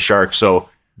beef with the sharks. So,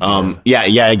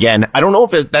 again, I don't know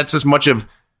if that's as much of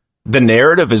the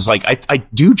narrative as like, I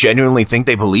do genuinely think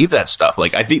they believe that stuff.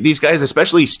 Like, I think these guys,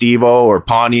 especially Steve-O or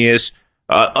Pontius,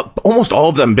 almost all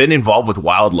of them been involved with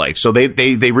wildlife. So they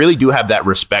really do have that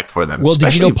respect for them. Well,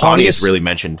 did you know Pontius really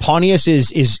mentioned? Pontius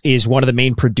is one of the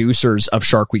main producers of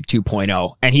Shark Week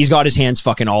 2.0, and he's got his hands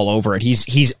fucking all over it.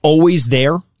 He's always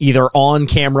there, either on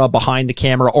camera, behind the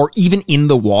camera, or even in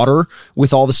the water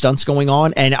with all the stunts going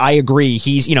on. And I agree,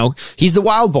 he's the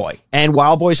wild boy, and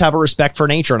wild boys have a respect for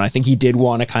nature, and I think he did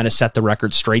want to kind of set the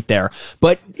record straight there.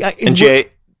 But and Jay,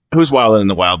 who's wilder than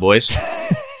the Wild Boys?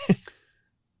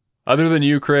 Other than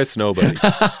you, Chris, nobody.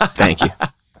 Thank you.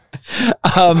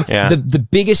 The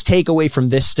biggest takeaway from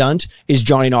this stunt is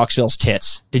Johnny Knoxville's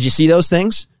tits. Did you see those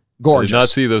things? Gorgeous. I did not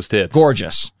see those tits.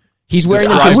 Gorgeous. He's wearing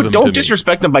them. Don't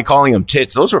disrespect them by calling them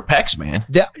tits. Those were pecs, man.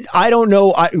 I don't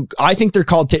know. I think they're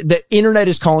called tits. The internet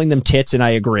is calling them tits, and I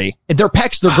agree. They're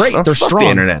pecs. They're great. They're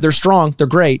strong. They're strong. They're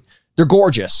great. They're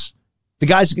gorgeous. The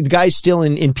guy's still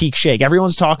in peak shape.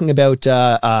 Everyone's talking about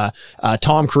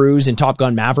Tom Cruise and Top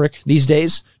Gun Maverick these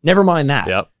days. Never mind that.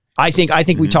 Yep. I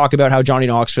think we talk about how Johnny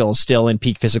Knoxville is still in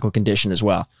peak physical condition as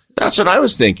well. That's what I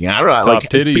was thinking. I don't know.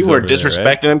 Like, people are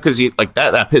disrespecting him because he like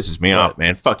that. That pisses me off,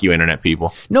 man. Fuck you, internet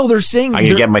people. No, they're saying I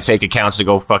can get my fake accounts to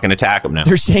go fucking attack them now.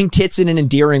 They're saying tits in an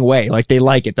endearing way, like they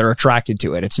like it. They're attracted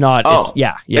to it. It's not. But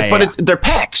they're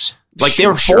pecs. Like they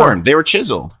were formed. They were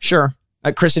chiseled. Sure.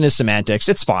 Chris and his semantics.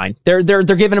 It's fine. They're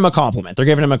giving him a compliment. Good.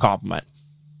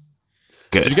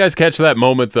 Did you guys catch that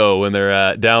moment though when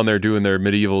they're down there doing their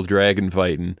medieval dragon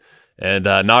fighting, and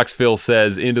Knoxville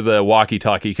says into the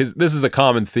walkie-talkie, because this is a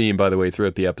common theme, by the way,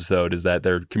 throughout the episode, is that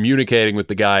they're communicating with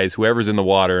the guys, whoever's in the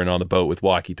water and on the boat, with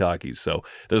walkie-talkies. So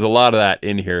there's a lot of that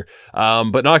in here.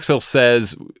 But Knoxville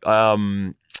says, we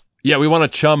want to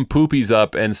chum Poopies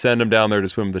up and send him down there to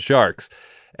swim with the sharks.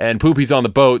 And Poopies on the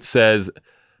boat says,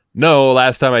 no,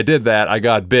 last time I did that, I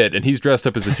got bit. And he's dressed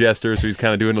up as a jester, so he's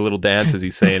kind of doing a little dance as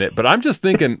he's saying it. But I'm just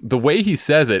thinking, the way he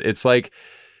says it, it's like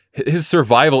his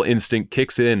survival instinct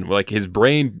kicks in. Like his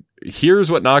brain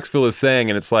hears what Knoxville is saying,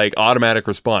 and it's like automatic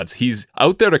response. He's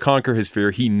out there to conquer his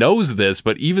fear. He knows this,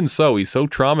 but even so, he's so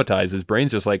traumatized. His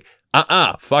brain's just like,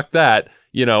 fuck that.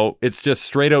 It's just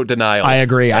straight out denial. I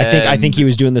agree. I think he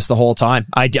was doing this the whole time.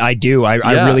 I do.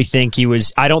 I really think he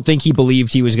was. I don't think he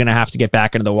believed he was going to have to get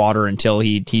back into the water until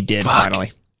he did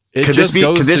finally. Could this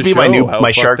be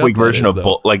my Shark Week version of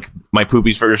like my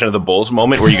Poopies version of the Bulls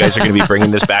moment, where you guys are going to be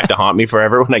bringing this back to haunt me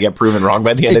forever when I get proven wrong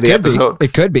by the end of the episode?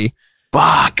 It could be.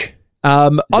 Fuck.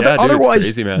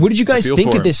 Otherwise, crazy, what did you guys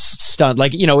think of this stunt?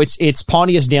 Like, it's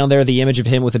Pontius down there, the image of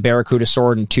him with a Barracuda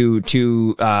sword and two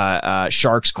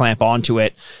sharks clamp onto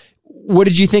it. What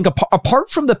did you think apart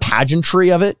from the pageantry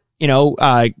of it?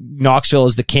 Knoxville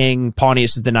is the king,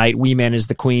 Pontius is the knight, Wee Man is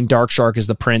the queen, Dark Shark is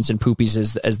the prince, and Poopies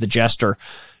as the jester.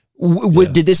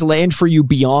 Did this land for you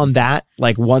beyond that?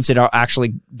 Like once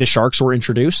the sharks were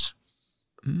introduced?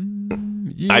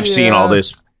 I've seen all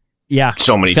this. Yeah,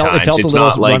 so many times. It felt it's a little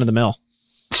not like run of the mill.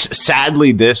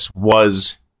 Sadly, this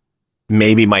was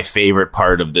maybe my favorite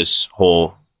part of this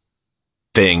whole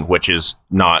thing, which is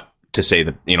not to say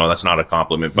that that's not a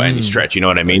compliment by any stretch. You know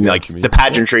what I mean? Like the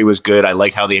pageantry was good. I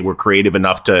like how they were creative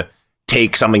enough to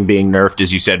take something being nerfed,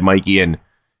 as you said, Mikey, and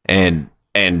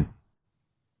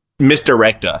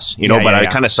misdirect us, you know, Yeah, but yeah, I yeah.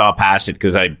 kind of saw past it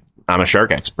because I'm a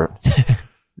shark expert.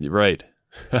 You're right.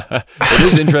 It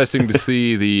is interesting to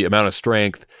see the amount of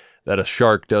strength that a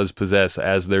shark does possess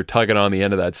as they're tugging on the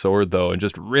end of that sword, though, and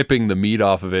just ripping the meat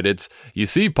off of it. You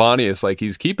see Pontius, like,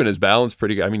 he's keeping his balance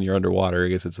pretty good. I mean, you're underwater, I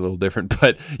guess it's a little different,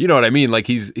 but you know what I mean? Like,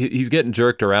 he's getting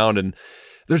jerked around, and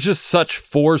there's just such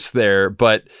force there,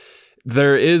 but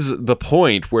there is the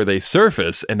point where they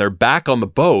surface and they're back on the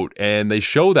boat and they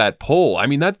show that pole. I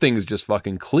mean, that thing is just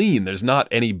fucking clean. There's not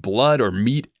any blood or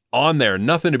meat on there,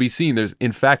 nothing to be seen. There's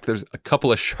a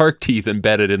couple of shark teeth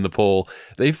embedded in the pole.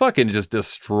 They fucking just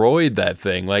destroyed that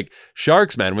thing. Like,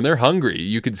 sharks, man, when they're hungry,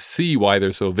 you can see why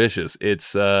they're so vicious.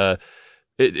 It's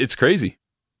crazy.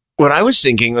 What I was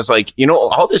thinking was, like, you know,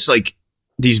 all this, like,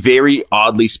 these very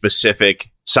oddly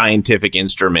specific scientific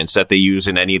instruments that they use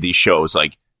in any of these shows,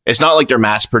 like, it's not like they're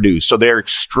mass produced, so they're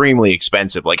extremely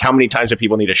expensive. Like, how many times do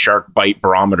people need a shark bite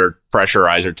barometer,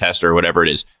 pressurizer tester, or whatever it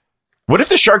is? What if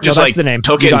the shark just that's the name.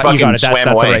 took You it and got fucking it. That's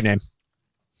swam away? the right name.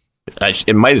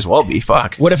 It might as well be.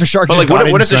 Fuck. What if a shark But, just like, got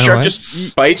it what and if the swam shark away?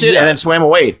 just bites it and then swam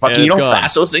away? Fucking, And you know it's how gone.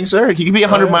 fast those things are? He could be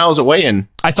 100 yeah. miles away, and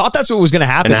I thought that's what was going to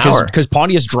happen An hour. because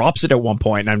Pontius drops it at one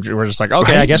point, and we're just like,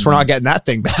 okay, I guess we're not getting that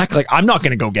thing back. Like, I'm not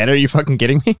going to go get it. Are you fucking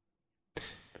kidding me?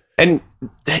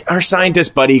 our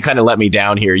scientist buddy kind of let me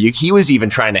down here. He was even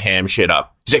trying to ham shit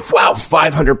up. He's like, wow,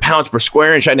 500 pounds per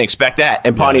square inch. I didn't expect that.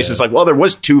 And Pontius is like, well, there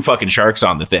was 2 fucking sharks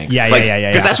on the thing. Yeah.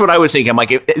 Because that's what I was thinking. I'm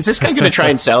like, is this guy going to try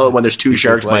and sell it when there's 2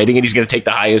 sharks biting and he's going to take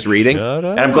the highest reading? Shut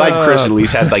And I'm glad Chris at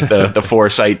least had like the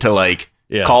foresight to like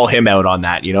call him out on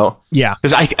that, you know? Yeah.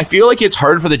 Because I feel like it's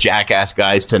hard for the Jackass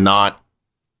guys to not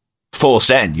full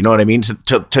send. You know what I mean?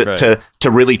 To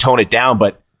really tone it down.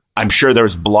 But I'm sure there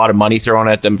was a lot of money thrown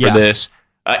at them for this.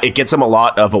 It gets them a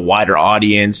lot of a wider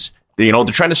audience. You know,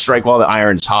 they're trying to strike while the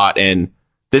iron's hot. And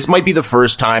this might be the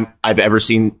first time I've ever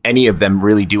seen any of them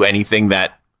really do anything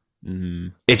that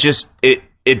it just,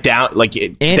 it down, like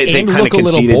it, And they kind of look a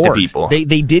little conceded to bored. people. They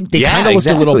kind of looked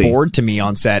a little bored to me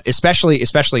on set,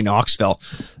 especially Knoxville.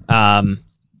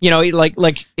 You know,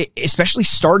 especially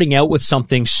starting out with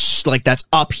something like that's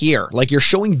up here. Like, you're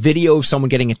showing video of someone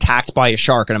getting attacked by a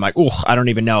shark, and I'm like, oh, I don't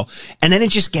even know. And then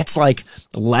it just gets like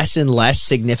less and less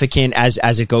significant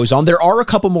as it goes on. There are a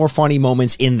couple more funny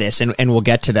moments in this, and we'll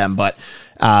get to them. But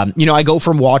you know, I go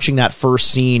from watching that first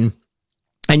scene,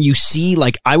 and you see,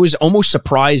 like, I was almost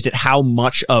surprised at how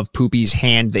much of Poopy's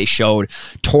hand they showed,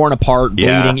 torn apart,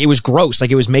 bleeding. It was gross. Like,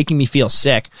 it was making me feel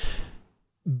sick.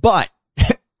 But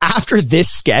after this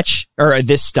sketch or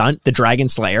this stunt, the Dragon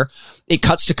Slayer, it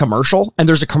cuts to commercial, and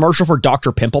there's a commercial for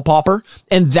Dr. Pimple Popper.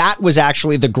 And that was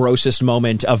actually the grossest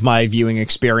moment of my viewing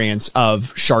experience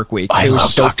of Shark Week. It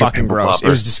was so Dr. fucking Pimple gross. Popper. It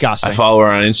was disgusting. I follow her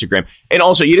on Instagram. And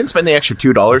also, you didn't spend the extra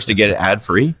 $2 to get it ad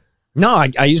free. No,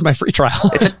 I used my free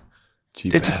trial.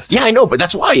 Cheap bastard. Yeah, I know, but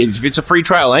that's why it's a free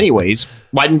trial anyways.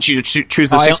 Why didn't you choose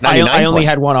the $6.99? I only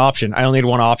had one option. I only had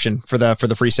one option for the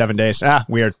free 7 days.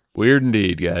 Weird. Weird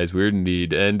indeed, guys. Weird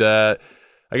indeed. And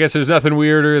I guess there's nothing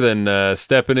weirder than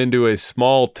stepping into a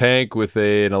small tank with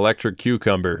an electric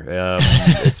cucumber.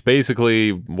 It's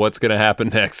basically what's going to happen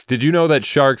next. Did you know that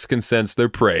sharks can sense their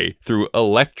prey through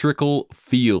electrical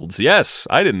fields? Yes,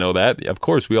 I didn't know that. Of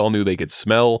course, we all knew they could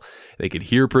smell. They could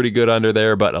hear pretty good under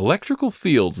there, but electrical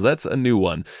fields, that's a new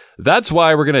one. That's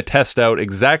why we're going to test out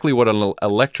exactly what an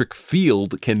electric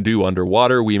field can do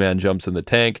underwater. Wee Man jumps in the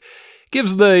tank,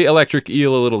 gives the electric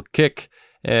eel a little kick,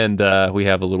 and we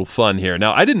have a little fun here.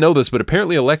 Now, I didn't know this, but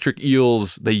apparently electric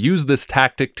eels, they use this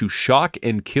tactic to shock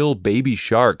and kill baby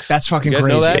sharks. That's fucking You guys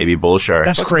know crazy. that? Baby bull sharks.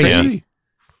 That's crazy.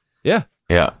 Yeah.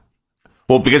 Yeah.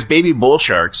 Well, because baby bull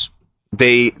sharks,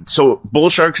 bull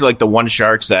sharks are like the one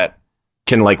sharks that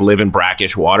can like live in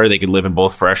brackish water. They can live in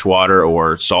both fresh water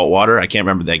or salt water. I can't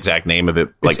remember the exact name of it.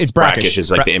 Like It's brackish. brackish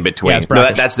is like the in between. Yeah, it's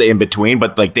brackish. That's the in between.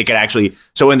 But like they could actually.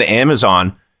 So in the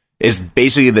Amazon is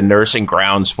basically the nursing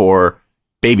grounds for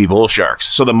baby bull sharks.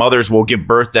 So the mothers will give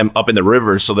birth them up in the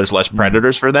rivers, so there's less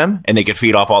predators for them, and they can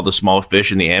feed off all the small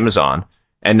fish in the Amazon.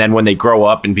 And then when they grow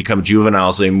up and become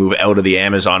juveniles, they move out of the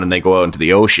Amazon and they go out into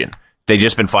the ocean. They've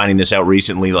just been finding this out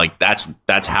recently. Like that's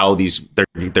how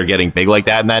they're getting big like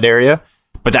that in that area.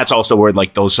 But that's also where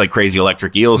like those like crazy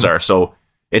electric eels are. So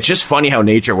it's just funny how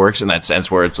nature works in that sense,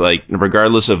 where it's like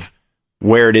regardless of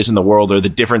where it is in the world or the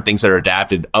different things that are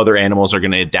adapted, other animals are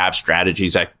going to adapt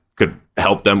strategies that could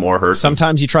help them or hurt them.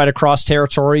 Sometimes you try to cross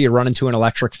territory, you run into an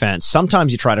electric fence.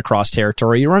 Sometimes you try to cross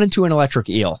territory, you run into an electric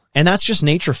eel. And that's just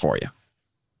nature for you.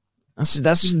 That's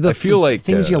just the I feel like,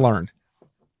 things you learn.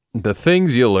 The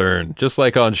things you learn, just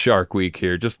like on Shark Week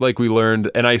here, just like we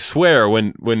learned. And I swear,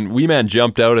 when Wee Man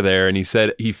jumped out of there and he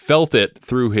said he felt it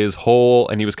through his hole,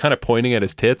 and he was kind of pointing at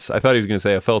his tits. I thought he was going to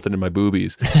say I felt it in my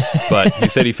boobies, but he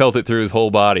said he felt it through his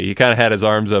whole body. He kind of had his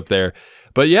arms up there.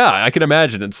 But yeah, I can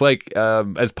imagine. It's like,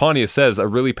 as Pontius says, a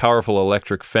really powerful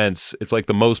electric fence. It's like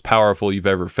the most powerful you've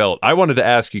ever felt. I wanted to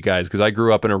ask you guys, because I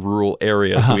grew up in a rural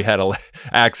area, so we had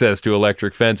access to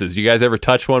electric fences. You guys ever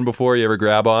touch one before? You ever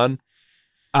grab on?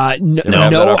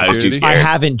 No, I was too scared. I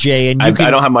haven't, Jay. And I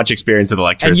don't have much experience with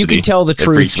electricity. And you can tell the It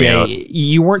truth, freaks me Jay. out.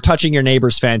 You weren't touching your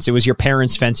neighbor's fence. It was your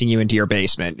parents fencing you into your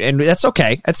basement. And that's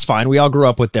okay. That's fine. We all grew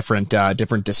up with different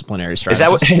disciplinary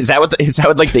strategies. Is that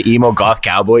what like the emo goth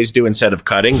cowboys do instead of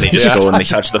cutting? They just go and they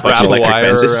touch the fucking Wrap a electric wire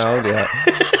fences. around,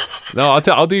 yeah. No,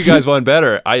 I'll do you guys one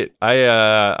better. I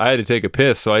had to take a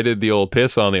piss, so I did the old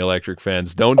piss on the electric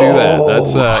fence. Don't do that.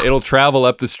 That's it'll travel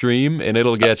up the stream and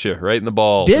it'll get you right in the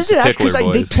balls. Does it actually? Tickler,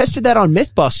 Because they boys. tested that on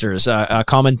MythBusters. A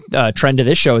common trend of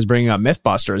this show is bringing up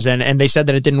MythBusters, and they said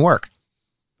that it didn't work.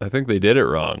 I think they did it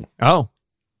wrong. Oh,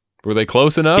 Were they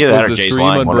close enough? Either that Was or the Jay's stream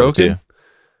lying, one of the unbroken? two.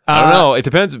 I don't know. It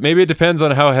depends. Maybe it depends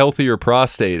on how healthy your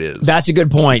prostate is. That's a good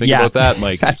point. Think Yeah, about that,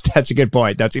 Mike. That's a good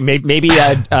point. That's maybe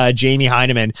Jamie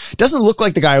Heineman doesn't look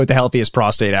like the guy with the healthiest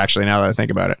prostate. Actually, now that I think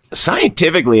about it,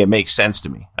 Scientifically, it makes sense to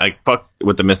me. Like fuck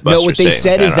what the MythBusters no. What they say.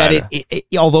 said I is don't that know.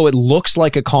 it although it looks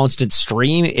like a constant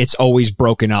stream, it's always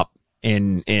broken up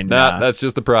in. That's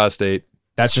just the prostate.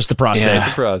 That's just the prostate. Yeah.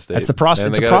 That's the prostate. That's the prostate.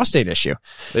 And It's a prostate issue.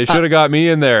 They should have got me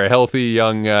in there, a healthy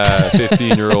young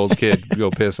 15-year-old kid, go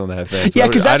piss on that fence. Yeah,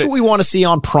 because that's what we want to see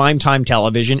on primetime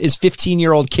television is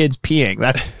 15-year-old kids peeing.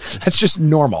 That's just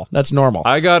normal. That's normal.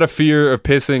 I got a fear of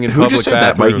pissing in Who public just said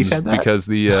that? bathrooms Mikey said that? because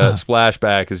the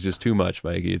splashback is just too much,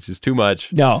 Mikey. It's just too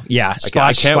much. No, yeah.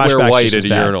 I can't wear splashback's white just at as a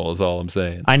bad. urinal is all I'm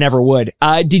saying. I never would.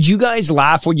 Did you guys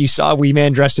laugh when you saw Wee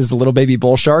Man dressed as the little baby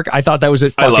bull shark? I thought that was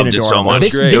fucking loved it so adorable. much.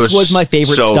 This Great. It this was was my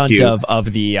favorite so stunt cute.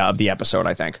 of the episode,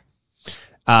 I think.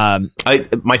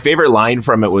 My favorite line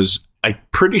from it was, I'm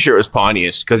pretty sure it was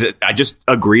Pontius, because I just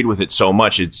agreed with it so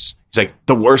much. It's like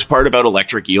the worst part about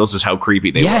electric eels is how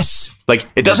creepy they Yes. were. Like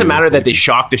it doesn't matter that they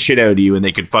shock the shit out of you and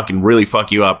they could fucking really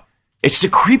fuck you up. It's the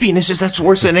creepiness that's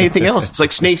worse than anything else. It's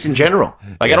like snakes in general.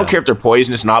 Like I don't care if they're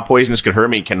poisonous, not poisonous, could hurt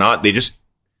me, cannot. They just,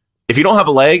 if you don't have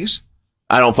legs,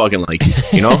 I don't fucking like you.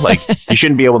 You know, like you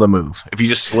shouldn't be able to move if you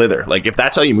just slither. Like if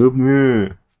that's how you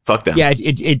move, fuck them. Yeah,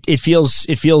 it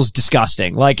feels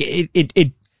disgusting. Like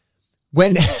it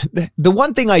when the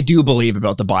one thing I do believe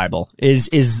about the Bible is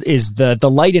the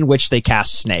light in which they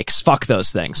cast snakes. Fuck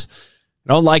those things.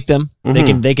 I don't like them.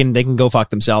 Mm-hmm. They can go fuck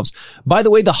themselves. By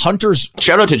the way, the hunters.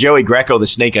 Shout out to Joey Greco, the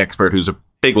snake expert, who's a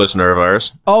big listener of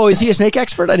ours. Oh, is he a snake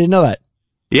expert? I didn't know that.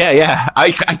 Yeah. I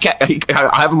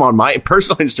have him on my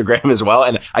personal Instagram as well.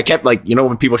 And I kept like, you know,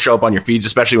 when people show up on your feeds,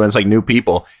 especially when it's like new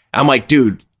people, I'm like,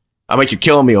 dude, you're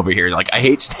killing me over here. Like, I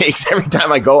hate snakes. Every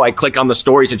time I go, I click on the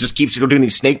stories. It just keeps doing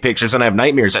these snake pictures and I have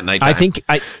nightmares at night. I think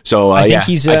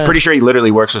he's. I'm pretty sure he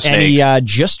literally works with and snakes. he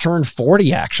just turned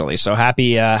 40 actually. So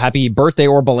happy birthday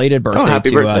or belated birthday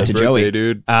happy birthday. to Joey. Birthday,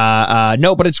 dude.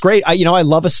 No, but it's great. I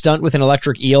love a stunt with an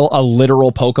electric eel, a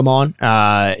literal Pokemon.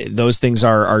 Those things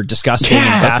are disgusting and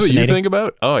That's what fascinating. you think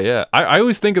about? Oh, yeah. I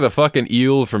always think of the fucking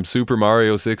eel from Super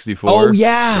Mario 64. Oh,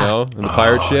 yeah. You know, and the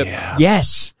pirate ship. Yeah.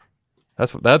 Yes.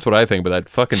 That's what I think, but that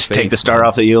fucking Just face. take the star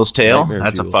off the eel's tail. Nightmare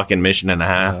That's a fuel. fucking mission and a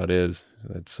half. Oh, it is.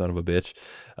 That son of a bitch.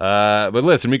 But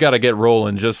listen, we got to get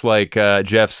rolling. Just like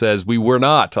Jeff says, we were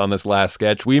not on this last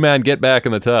sketch. Wee Man, get back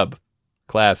in the tub.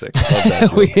 Classic. Love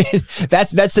that joke.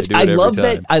 that's They do it I every love time.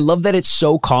 that. I love that it's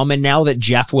so common now that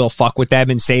Jeff will fuck with them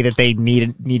and say that they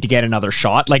need to get another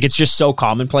shot. Like it's just so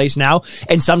commonplace now.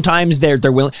 And sometimes they're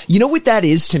willing. You know what that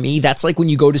is to me? That's like when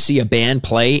you go to see a band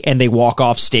play and they walk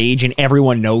off stage and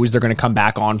everyone knows they're going to come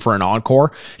back on for an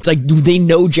encore. It's like they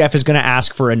know Jeff is going to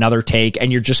ask for another take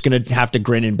and you're just going to have to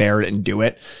grin and bear it and do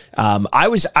it. I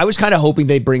was kind of hoping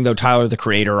they'd bring though Tyler the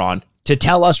Creator on to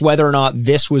tell us whether or not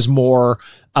this was more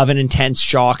of an intense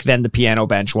shock than the piano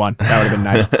bench one. That would have been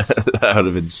nice. That would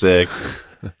have been sick.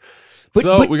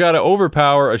 But- we got to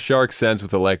overpower a shark's sense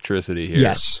with electricity here.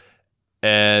 Yes.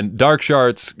 And Dark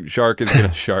Shark is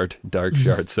going to Dark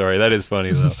Shart. Sorry, that is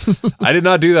funny though. I did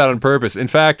not do that on purpose. In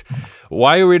fact,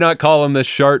 why are we not calling this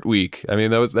Shart Week? I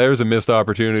mean, there was a missed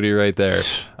opportunity right there.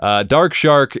 Dark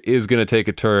Shark is going to take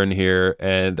a turn here,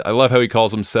 and I love how he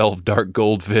calls himself Dark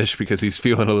Goldfish because he's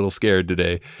feeling a little scared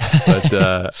today. But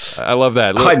I love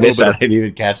that. I missed that. I didn't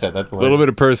even catch that. That's A little bit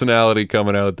of personality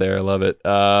coming out there. I love it.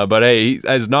 But hey,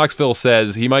 as Knoxville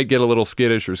says, he might get a little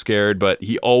skittish or scared, but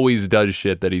he always does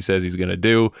shit that he says he's going to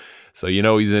do. So you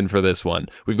know he's in for this one.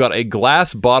 We've got a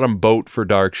glass bottom boat for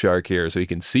Dark Shark here, so you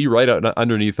can see right out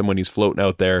underneath him when he's floating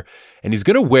out there. And he's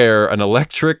going to wear an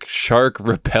electric shark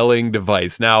repelling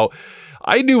device. Now,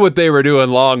 I knew what they were doing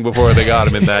long before they got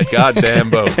him in that goddamn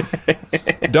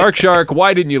boat. Dark Shark,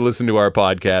 why didn't you listen to our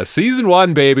podcast? Season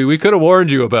 1, baby. We could have warned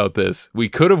you about this. We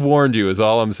could have warned you, is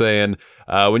all I'm saying.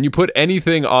 When you put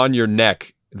anything on your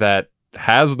neck that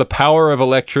has the power of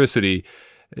electricity,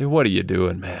 what are you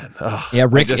doing, man? Ugh, yeah,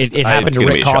 Rick. It happened to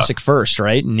Rick Kosick first,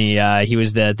 right? And he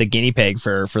was the guinea pig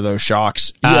for those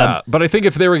shocks. Yeah, but I think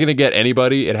if they were going to get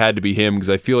anybody, it had to be him because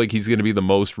I feel like he's going to be the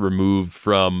most removed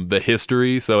from the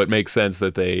history. So it makes sense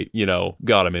that they,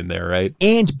 got him in there, right?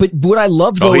 But what I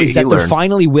love though is that they're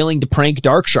finally willing to prank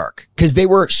Dark Shark because they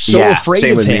were so afraid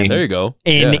of him. There you go.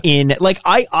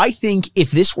 I think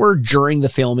if this were during the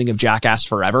filming of Jackass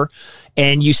Forever,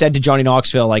 and you said to Johnny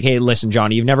Knoxville, like, hey, listen,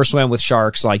 Johnny, you've never swam with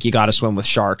sharks. Like, you got to swim with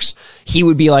sharks. He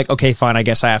would be like, okay, fine, I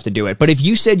guess I have to do it. But if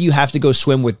you said you have to go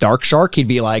swim with Dark Shark, he'd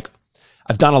be like,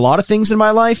 I've done a lot of things in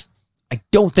my life. I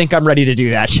don't think I'm ready to do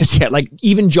that just yet. Like,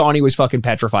 even Johnny was fucking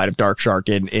petrified of Dark Shark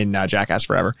in Jackass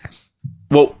Forever.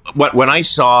 Well, when I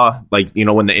saw,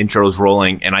 when the intro's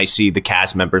rolling and I see the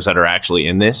cast members that are actually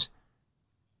in this,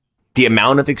 the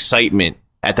amount of excitement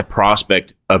at the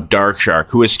prospect of Dark Shark,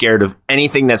 who is scared of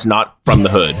anything that's not from the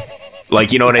hood.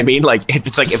 Like, you know what I mean? Like,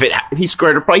 he's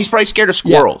probably scared of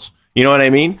squirrels. Yeah. You know what I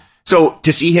mean? So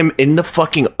to see him in the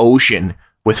fucking ocean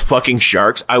with fucking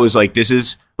sharks, I was like, this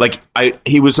is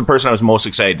he was the person I was most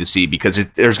excited to see because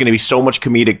there's going to be so much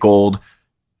comedic gold.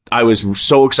 I was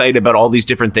so excited about all these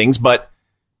different things, but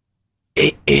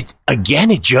it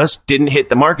just didn't hit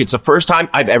the mark. It's the first time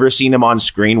I've ever seen him on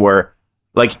screen where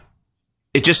I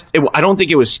don't think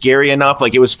it was scary enough.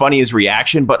 Like, it was funny, his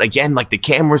reaction, but again, like, the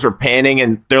cameras were panning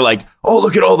and they're like, oh,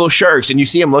 look at all those sharks. And you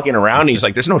see him looking around and he's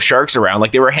like, there's no sharks around.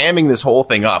 Like, they were hamming this whole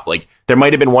thing up. Like, there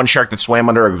might have been one shark that swam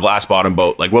under a glass bottom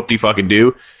boat. Like,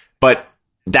 whoop-de-fucking-do. But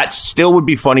that still would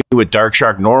be funny with Dark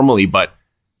Shark normally, but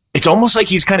it's almost like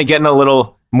he's kind of getting a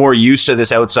little more used to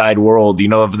this outside world,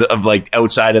 of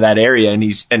outside of that area. And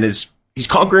he's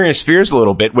conquering his fears a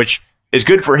little bit, which is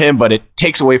good for him, but it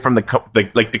takes away from the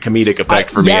comedic effect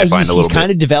for me. I find a little bit. He's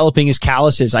kind of developing his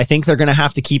calluses. I think they're going to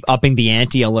have to keep upping the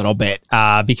ante a little bit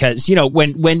because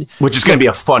which is going to be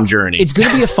a fun journey. It's going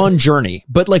to be a fun journey,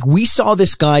 but we saw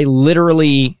this guy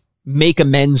literally make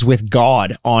amends with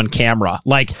God on camera.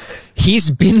 Like,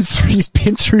 he's been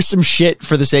through some shit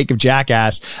for the sake of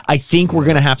Jackass. I think we're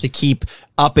going to have to keep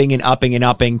upping and upping and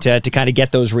upping to kind of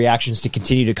get those reactions to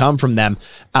continue to come from them.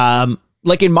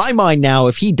 In my mind now,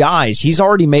 if he dies, he's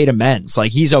already made amends.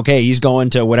 Like, he's okay. He's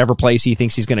going to whatever place he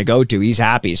thinks he's going to go to. He's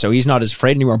happy. So he's not as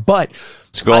afraid anymore. But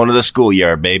it's going to the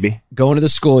schoolyard, baby. Going to the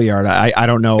schoolyard. I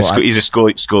don't know. He's a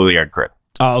schoolyard crip.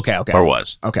 Oh, okay. Or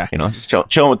was. Okay. Just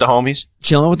chilling with the homies.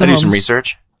 Chilling with the homies. Do some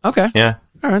research. Okay. Yeah.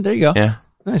 All right. There you go. Yeah.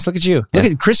 Nice. Look at you. Look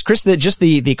at Chris,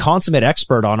 the consummate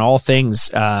expert on all things,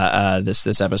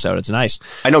 this episode. It's nice.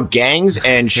 I know gangs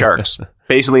and sharks.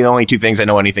 Basically the only two things I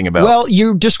know anything about. Well,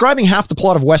 you're describing half the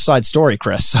plot of West Side Story,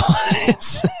 Chris. So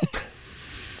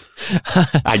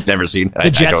I've never seen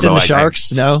the Jets and the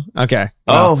Sharks. No. Okay.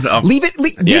 Oh, no. Leave it.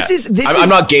 I'm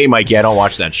not gay, Mikey. I don't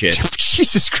watch that shit.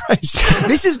 Jesus Christ.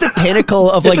 This is the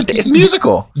pinnacle of it's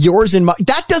musical. Yours and my,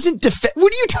 that doesn't defend.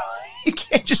 What are you talking? You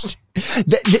can't just,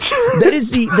 that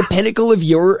is the pinnacle of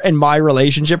your and my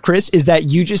relationship, Chris, is that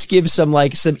you just give some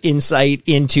insight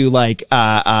into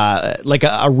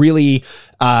a really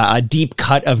deep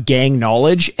cut of gang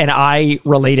knowledge, and I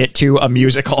relate it to a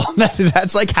musical.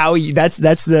 That's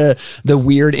the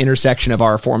weird intersection of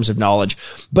our forms of knowledge.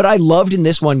 But I loved in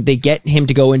this one, they get him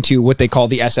to go into what they call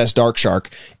the SS Dark Shark,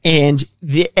 and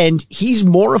he's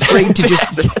more afraid to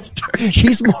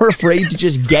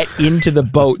just get into the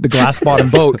boat, the glass bottom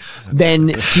boat, than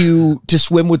to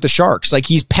swim with the sharks. Like,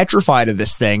 he's petrified of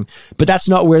this thing, but that's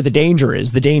not where the danger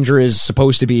is. The danger is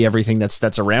supposed to be everything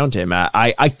that's around him.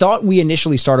 I thought we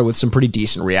initially started with some pretty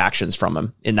decent reactions from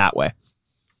him in that way.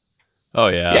 Oh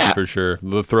yeah, for sure.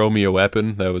 The throw me a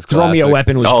weapon, that was classic. Throw me a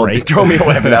weapon was great. Throw me a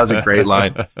weapon, that was a great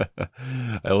line.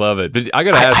 I love it. But I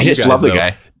gotta ask you guys, I just love the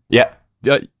guy. Yeah.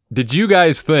 Did you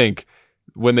guys think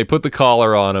when they put the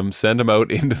collar on him, send him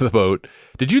out into the boat,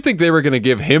 did you think they were going to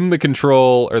give him the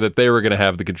control, or that they were going to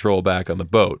have the control back on the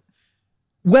boat?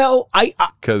 Well, I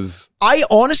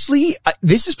honestly,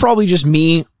 this is probably just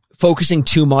me focusing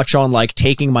too much on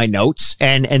taking my notes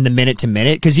and the minute to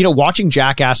minute. Cause watching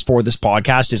Jackass for this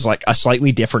podcast is a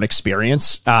slightly different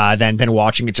experience, than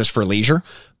watching it just for leisure.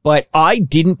 But I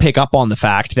didn't pick up on the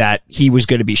fact that he was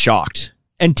going to be shocked.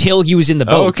 until he was in the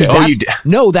boat. okay.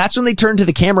 'Cause that's when they turned to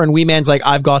the camera and Wee Man's like,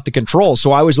 I've got the control.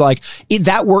 So I was like,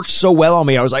 that worked so well on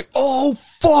me. I was like, oh,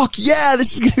 fuck yeah,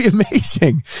 this is going to be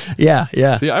amazing.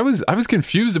 Yeah. See, I was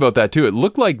confused about that too. It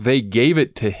looked like they gave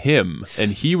it to him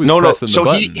and he was pressing the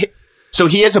button. So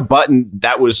he has a button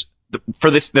that was for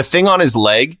the thing on his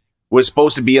leg was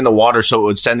supposed to be in the water so it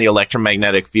would send the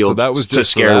electromagnetic field to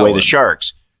scare away the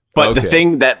sharks. But the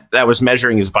thing that was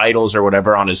measuring his vitals or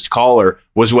whatever on his collar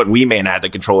was what Wee Man had the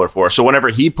controller for. So whenever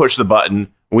he pushed the button,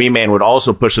 Wee Man would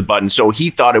also push the button. So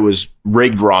he thought it was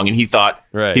rigged wrong, and he thought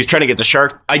he's trying to get the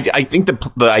shark. I think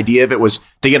the idea of it was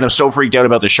to get him so freaked out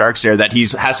about the sharks there that he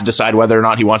has to decide whether or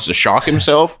not he wants to shock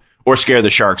himself or scare the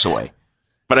sharks away.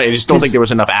 But I just don't think there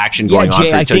was enough action going on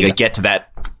for it to get to that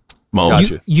moment.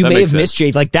 Gotcha. You may have sense. missed,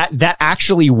 Jade. Like that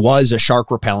actually was a shark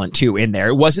repellent too in there.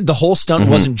 It wasn't, the whole stunt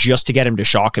wasn't just to get him to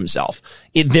shock himself.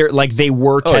 They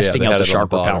were testing out the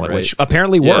shark repellent, which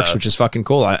apparently works, which is fucking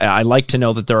cool. I like to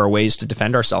know that there are ways to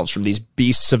defend ourselves from these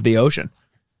beasts of the ocean.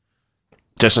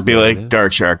 Just to be like,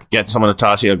 Dark Shark, get someone to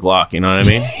toss you a Glock, you know what I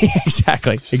mean?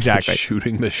 Exactly.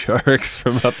 Shooting the sharks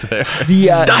from up there.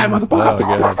 Die,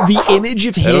 motherfucker! The image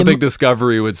of him. I don't think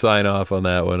Discovery would sign off on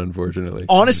that one, unfortunately.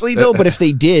 Honestly, though, but if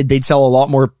they did, they'd sell a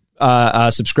lot more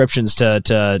subscriptions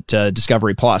to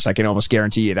Discovery Plus. I can almost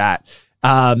guarantee you that.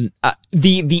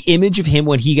 The image of him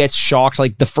when he gets shocked,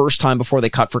 like the first time before they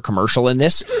cut for commercial in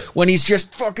this, when he's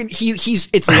just fucking,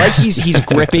 it's like he's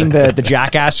gripping the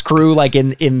Jackass crew, like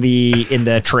in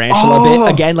the tarantula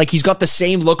bit again. Like he's got the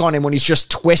same look on him when he's just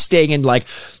twisting and like,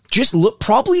 just look,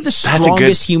 probably the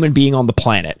strongest human being on the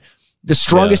planet. The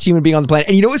strongest human being on the planet.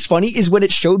 And you know what's funny is when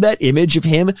it showed that image of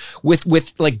him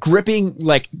with like gripping,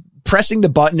 like pressing the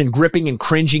button and gripping and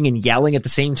cringing and yelling at the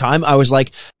same time, I was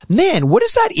like, man, what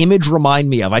does that image remind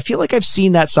me of? I feel like I've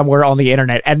seen that somewhere on the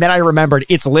internet. And then I remembered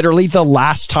it's literally the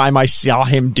last time I saw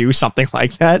him do something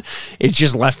like that. It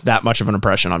just left that much of an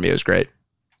impression on me. It was great.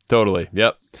 Totally.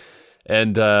 Yep.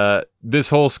 And this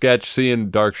whole sketch, seeing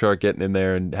Dark Shark getting in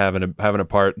there and having a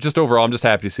part, just overall, I'm just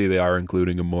happy to see they are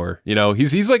including him more. You know,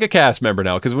 he's like a cast member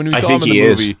now, because when we saw him in the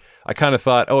movie, I kind of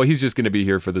thought, oh, he's just going to be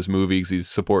here for this movie because he's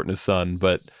supporting his son.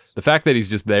 But the fact that he's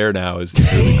just there now is really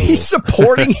cool. He's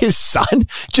supporting his son,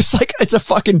 just like it's a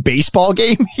fucking baseball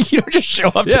game. You don't just show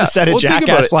up to the set of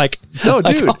Jackass like,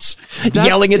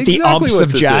 yelling at the umps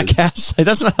of Jackass. Like,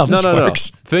 that's not how this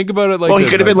works. Think about it like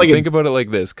this. Think about it like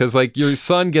this, because like your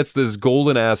son gets this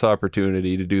golden ass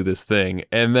opportunity to do this thing,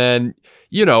 and then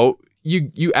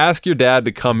you ask your dad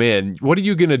to come in. What are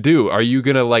you going to do? Are you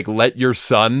going to like let your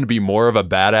son be more of a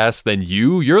badass than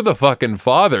you? You're the fucking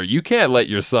father. You can't let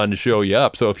your son show you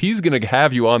up. So if he's going to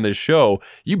have you on this show,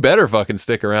 you better fucking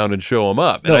stick around and show him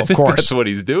up. And I think that's what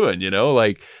he's doing,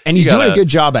 like. And he's doing a good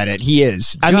job at it. He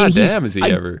is. Is he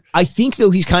ever? I think though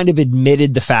he's kind of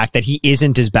admitted the fact that he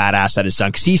isn't as badass as his son,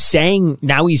 because he's saying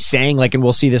like, and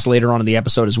we'll see this later on in the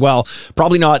episode as well.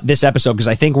 Probably not this episode, because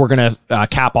I think we're going to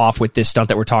cap off with this stunt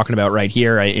that we're talking about right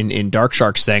here in Dark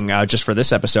Shark's thing, just for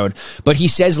this episode. But he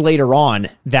says later on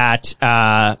that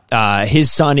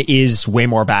his son is way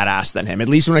more badass than him, at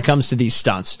least when it comes to these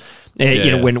stunts.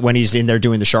 When he's in there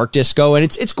doing the shark disco, and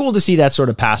it's cool to see that sort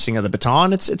of passing of the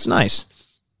baton. It's nice.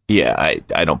 Yeah,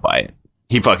 I don't buy it.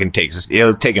 He fucking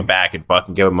he'll take him back and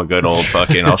fucking give him a good old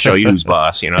fucking, I'll show you who's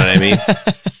boss. You know what I mean?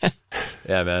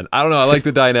 Yeah, man. I don't know. I like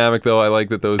the dynamic though. I like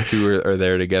that those two are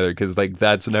there together, because like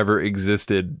that's never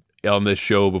existed on this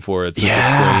show before. It's like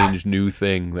a strange new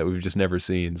thing that we've just never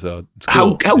seen. So it's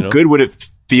cool, how good would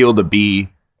it feel to be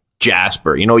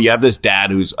Jasper? You have this dad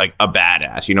who's like a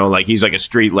badass, like he's like a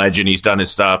street legend. He's done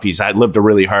his stuff. He's lived a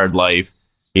really hard life,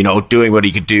 doing what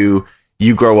he could do.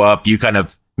 You grow up, you kind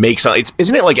of make something.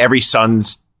 Isn't it like every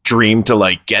son's dream to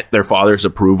like get their father's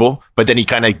approval, but then he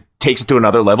kind of takes it to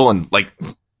another level and like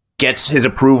gets his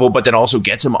approval, but then also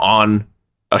gets him on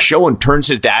a show and turns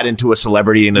his dad into a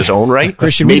celebrity in his own right.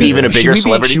 Chris, maybe even a bigger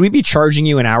celebrity. Should we be charging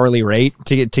you an hourly rate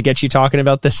to get you talking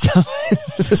about this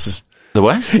stuff? The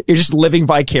what? You're just living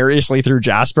vicariously through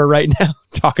Jasper right now,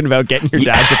 talking about getting your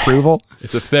dad's approval.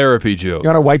 It's a therapy joke. You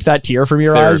want to wipe that tear from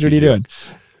your eyes? What are you doing?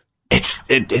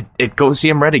 It goes see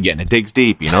him red again. It digs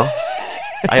deep,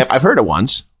 I've heard it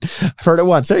once.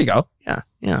 There you go.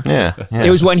 Yeah. It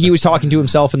was when he was talking to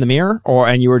himself in the mirror,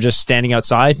 and you were just standing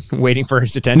outside waiting for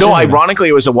his attention. No, ironically,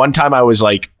 it was the one time I was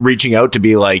like reaching out to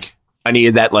be like, I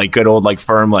needed that like good old like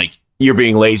firm, like, you're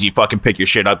being lazy, fucking pick your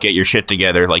shit up, get your shit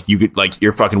together. Like you could, like,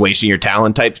 you're fucking wasting your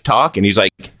talent type talk. And he's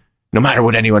like, no matter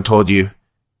what anyone told you,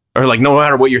 or like, no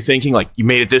matter what you're thinking, like you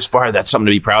made it this far. That's something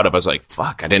to be proud of. I was like,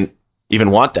 fuck, I didn't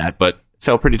even want that, but it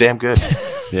felt pretty damn good.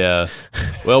 Yeah.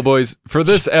 Well, boys, for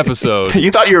this episode,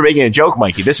 You thought you were making a joke,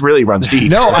 Mikey. This really runs deep.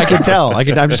 No, I can tell. I'm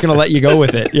just going to let you go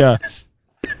with it. Yeah.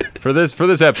 for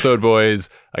this episode, boys,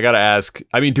 I gotta ask.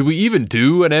 I mean, do we even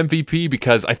do an MVP?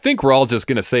 Because I think we're all just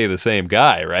gonna say the same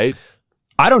guy, right?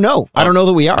 I don't know. I don't know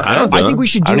that we are. I don't know. I think we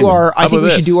should I do don't even- our. I How think about we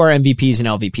should this? do our MVPs and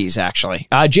LVPs actually.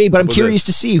 Jay, but I'm about curious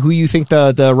this? to see who you think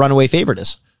the runaway favorite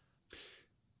is.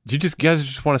 Do you guys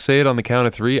just want to say it on the count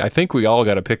of 3? I think we all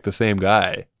got to pick the same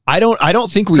guy. I don't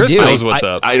think we Chris do. knows what's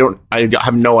up. I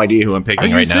have no idea who I'm picking Are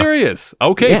you right now. serious?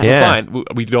 Okay, Yeah. Yeah. fine.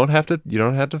 We don't have to. You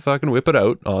don't have to fucking whip it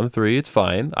out on 3. It's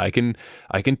fine. I can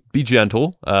be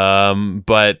gentle.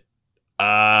 But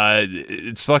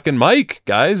it's fucking Mike,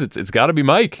 guys. It's got to be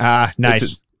Mike. Nice.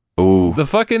 It's Ooh. the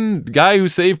fucking guy who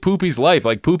saved Poopy's life.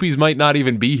 Like, Poopy's might not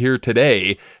even be here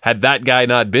today had that guy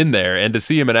not been there. And to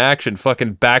see him in action,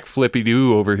 fucking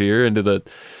backflippy-doo over here into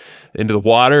the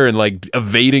water and like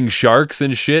evading sharks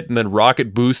and shit, and then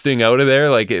rocket boosting out of there,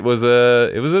 like it was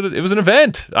an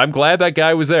event. I'm glad that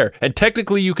guy was there. And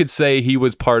technically, you could say he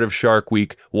was part of Shark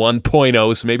Week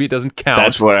 1.0, so maybe it doesn't count.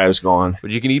 That's where I was going.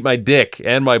 But you can eat my dick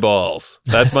and my balls.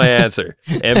 That's my answer.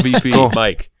 MVP, Cool.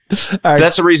 Mike. All right.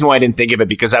 That's the reason why I didn't think of it,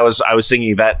 because I was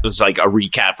thinking that was like a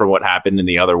recap for what happened in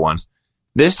the other one.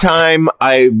 This time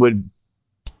I would,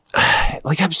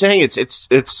 like I'm saying,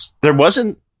 it's there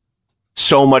wasn't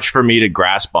so much for me to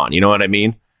grasp on. You know what I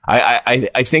mean? I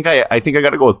think I got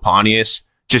to go with Pontius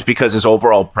just because his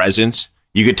overall presence.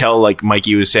 You could tell, like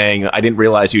Mikey was saying, I didn't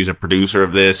realize he was a producer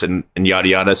of this and yada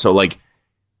yada. So like,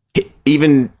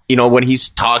 even, you know, when he's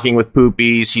talking with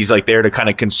Poopies, he's like there to kind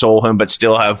of console him, but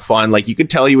still have fun. Like, you could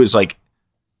tell he was like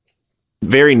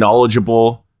very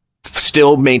knowledgeable,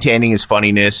 still maintaining his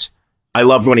funniness. I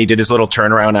loved when he did his little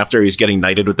turnaround after he was getting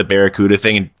knighted with the Barracuda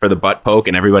thing and for the butt poke,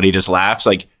 and everybody just laughs.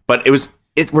 Like, but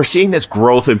we're seeing this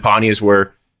growth in Pontius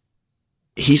where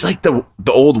he's like the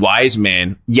old wise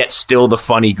man, yet still the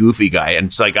funny, goofy guy. And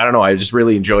it's like, I don't know. I just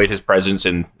really enjoyed his presence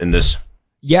in this.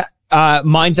 Yeah.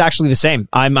 Mine's actually the same.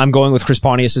 I'm going with Chris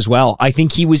Pontius as well. I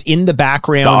think he was in the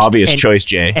background. The obvious choice,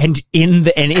 Jay. And in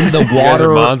the guys are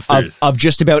water monsters. of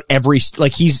just about every,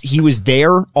 like he was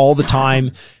there all the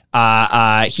time.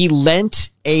 He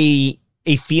lent a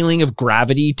feeling of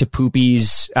gravity to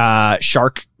Poopy's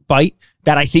shark bite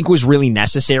that I think was really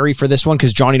necessary for this one,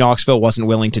 because Johnny Knoxville wasn't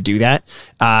willing to do that.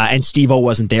 And Steve-O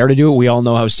wasn't there to do it. We all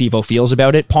know how Steve-O feels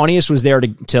about it. Pontius was there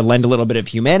to lend a little bit of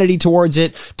humanity towards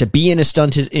it, to be in a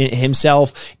stunt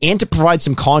himself, and to provide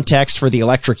some context for the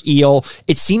electric eel.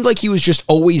 It seemed like he was just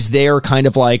always there, kind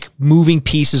of like moving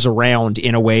pieces around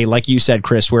in a way, like you said,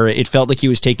 Chris, where it felt like he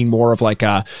was taking more of like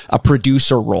a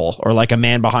producer role, or like a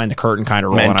man behind the curtain kind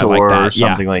of role. Mentor and I like that. or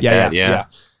something like that, yeah.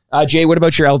 Jay, what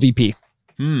about your LVP?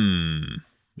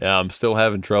 Yeah, I'm still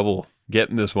having trouble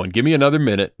getting this one. Give me another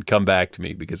minute and come back to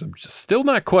me, because I'm just still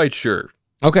not quite sure.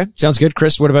 Okay, sounds good.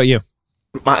 Chris, what about you?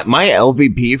 My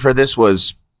LVP for this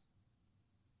was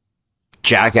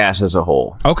Jackass as a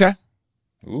whole. Okay.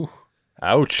 Ooh,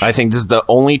 ouch. I think this is the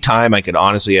only time I could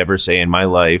honestly ever say in my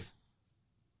life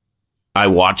I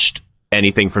watched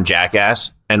anything from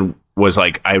Jackass and was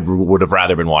like, I would have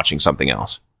rather been watching something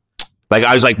else. Like,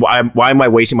 I was like, why am I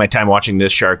wasting my time watching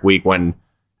this Shark Week when,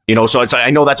 you know, so it's, I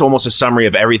know that's almost a summary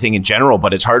of everything in general,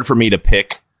 but it's hard for me to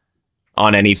pick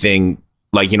on anything.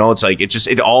 Like, you know, it's like,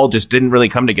 it all just didn't really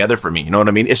come together for me. You know what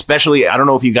I mean? Especially, I don't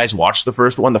know if you guys watched the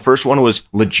first one. The first one was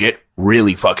legit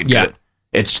really fucking good.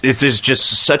 It is just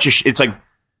such a, it's like,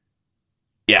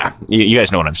 yeah, you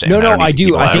guys know what I'm saying. No, don't need I to do.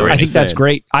 keep I elaborating. think that's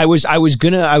great. I was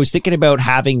thinking about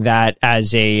having that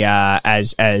as a,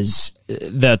 as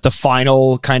the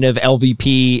final kind of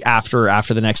LVP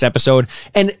after the next episode.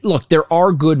 And look, there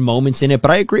are good moments in it, but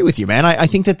I agree with you, man. I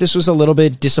think that this was a little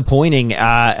bit disappointing.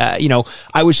 You know,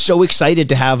 I was so excited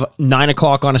to have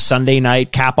 9:00 on a Sunday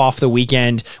night, cap off the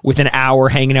weekend with an hour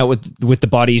hanging out with the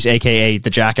buddies, aka the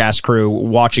Jackass crew,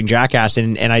 watching Jackass,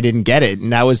 and I didn't get it.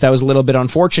 And that was a little bit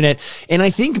unfortunate. And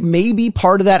I think maybe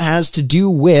part of that has to do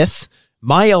with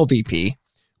my LVP,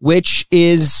 which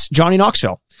is Johnny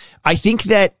Knoxville. I think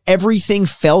that everything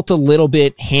felt a little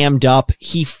bit hammed up.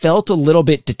 He felt a little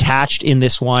bit detached in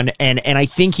this one. And I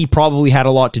think he probably had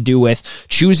a lot to do with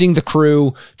choosing the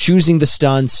crew, choosing the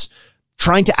stunts,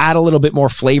 trying to add a little bit more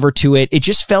flavor to it. It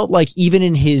just felt like even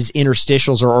in his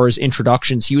interstitials or his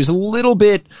introductions, he was a little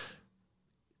bit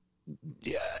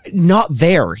not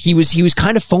there. He was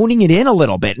kind of phoning it in a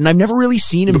little bit. And I've never really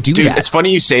seen him do that. It's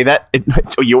funny you say that.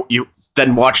 So you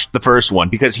then watch the first one,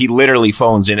 because he literally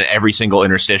phones in every single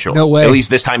interstitial. No way. At least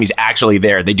this time he's actually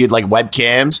there. They did like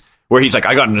webcams where he's like,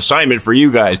 I got an assignment for you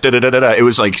guys. Da, da, da, da, da. It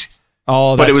was like,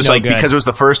 Oh, but that's it was no like, good. because it was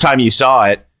the first time you saw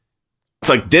it, it's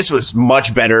like this was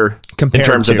much better Compared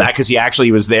in terms to- of that because he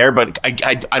actually was there. But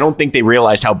I don't think they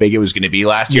realized how big it was going to be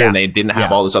last year, Yeah. and they didn't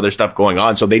have Yeah. all this other stuff going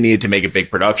on, so they needed to make a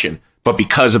big production. But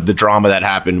because of the drama that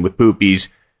happened with Poopies,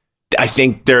 I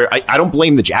think I don't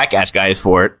blame the Jackass guys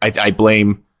for it. I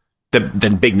blame the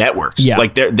big networks. Yeah.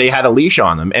 Like they had a leash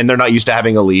on them, and they're not used to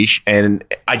having a leash, and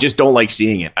I just don't like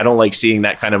seeing it. I don't like seeing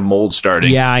that kind of mold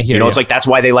starting. Yeah, I hear you. It's like that's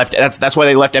why they left. That's why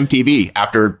they left MTV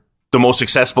after the most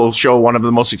successful show, one of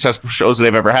the most successful shows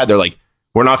they've ever had. They're like,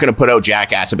 we're not going to put out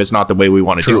Jackass if it's not the way we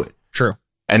want to do it. True.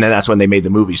 And then that's when they made the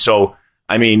movie. So,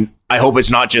 I mean, I hope it's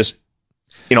not just,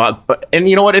 and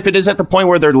you know what? If it is at the point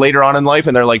where they're later on in life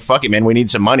and they're like, fuck it, man, we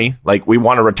need some money. Like, we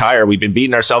want to retire. We've been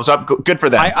beating ourselves up. Good for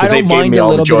them. I 'cause they've don't given mind me a all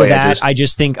the little bit joy. of that. I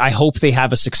just think, I hope they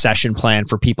have a succession plan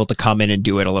for people to come in and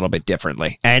do it a little bit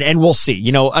differently. And we'll see.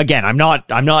 Again, I'm not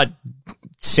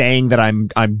saying that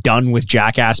I'm done with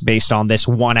Jackass based on this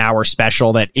 1 hour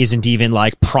special that isn't even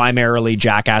like primarily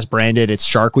Jackass branded. It's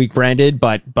Shark Week branded,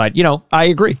 but I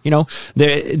agree.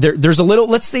 There's a little,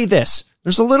 let's say this,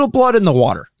 there's a little blood in the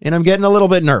water and I'm getting a little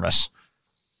bit nervous.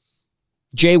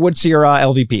 Jay, what's your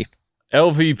LVP?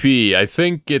 LVP, I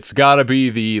think it's got to be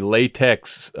the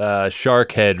latex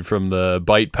shark head from the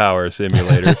Bite Power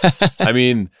simulator. I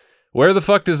mean, where the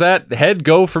fuck does that head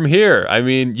go from here? I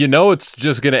mean, it's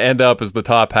just going to end up as the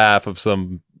top half of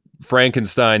some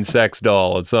Frankenstein sex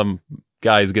doll, and some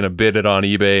guy's going to bid it on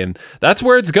eBay, and that's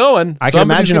where it's going. I can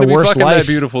Somebody's imagine a gonna be worse fucking life. That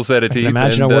beautiful set of teeth. I can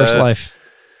imagine a worse life.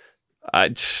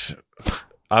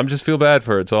 I'm just feel bad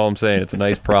for it. That's all I'm saying. It's a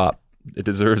nice prop. It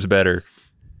deserves better.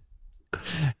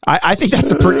 I think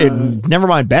that's a pretty, never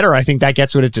mind better. I think that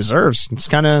gets what it deserves. It's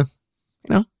kind of,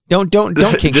 don't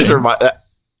kink This shame.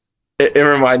 it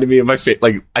reminded me of my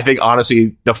like, I think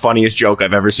honestly the funniest joke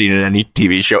I've ever seen in any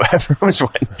TV show ever was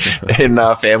when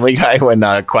in Family Guy, when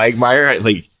Quagmire,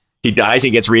 like, he dies, he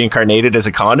gets reincarnated as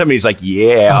a condom. He's like,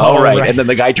 yeah, Oh, all right. right. And then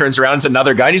the guy turns around, it's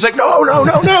another guy, and he's like,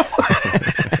 no.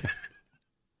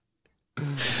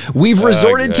 We've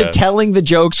resorted to God. telling the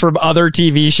jokes from other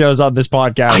TV shows on this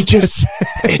podcast. It's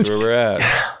That's where we're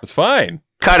at. It's fine.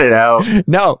 cut it out.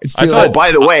 No, it's I too thought- late. Oh,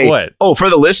 by the way, what? for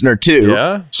the listener too.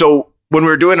 Yeah? So when we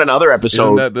were doing another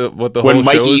episode, Isn't that what the whole when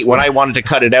show is? when I wanted to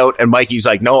cut it out, and Mikey's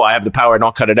like, no, I have the power, and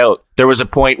I'll cut it out. There was a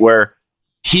point where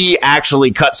he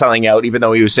actually cut something out, even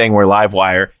though he was saying we're live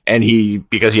wire, and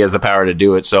because he has the power to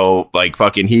do it. So like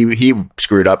fucking he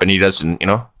screwed up, and he doesn't, You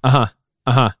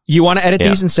want to edit Yeah.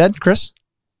 these instead, Chris?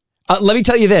 Let me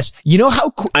tell you this. You know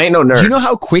how I ain't no nerd. do you know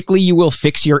how quickly you will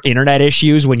fix your internet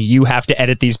issues when you have to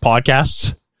edit these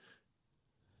podcasts?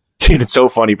 Dude, it's so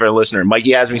funny for a listener.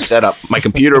 Mikey has me set up. My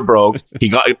computer broke. He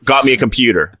got me a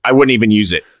computer. I wouldn't even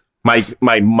use it. My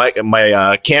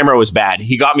camera was bad.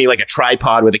 He got me like a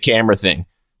tripod with a camera thing.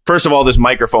 First of all, this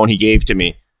microphone he gave to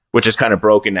me, which is kind of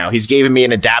broken now. He's given me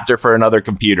an adapter for another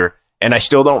computer, and I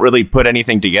still don't really put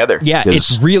anything together. Yeah, 'Cause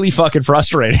it's really fucking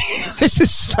frustrating. This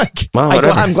is like, Well,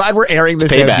 whatever. I'm glad we're airing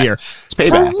this out payback. here. It's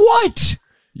payback. For what?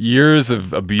 Years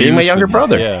of abuse. Being my younger and-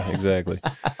 brother. Yeah, exactly.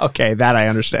 Okay, that I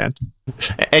understand.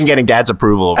 And getting dad's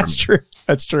approval over That's me. true.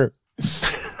 That's true.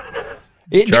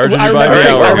 Charging I you by remember, the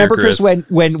Chris, hour, I remember Chris. Chris,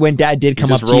 when Dad did come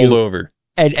Just up to rolled you over.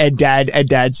 and Dad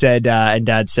said,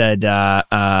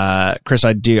 Chris,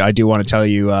 I do want to tell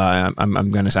you,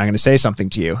 I'm gonna say something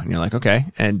to you, and you're like, okay,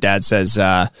 and Dad says,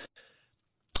 I'm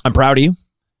proud of you.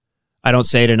 I don't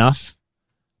say it enough,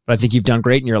 but I think you've done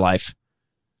great in your life.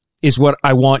 Is what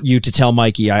I want you to tell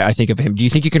Mikey. I think of him. Do you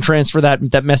think you can transfer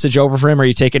that message over for him? Or are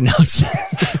you taking notes?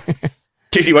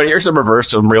 Dude, you want to hear some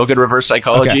real good reverse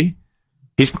psychology?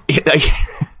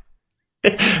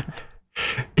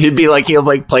 He'll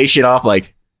like play shit off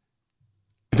like,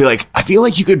 he'd be like, I feel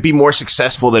like you could be more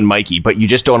successful than Mikey, but you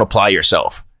just don't apply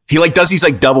yourself. He like does these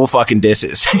like double fucking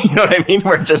disses. You know what I mean?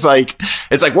 Where it's just like,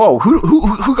 it's like, whoa,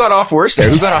 who got off worse there?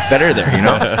 Who got off better there? You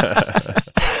know?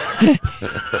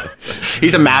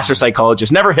 He's a master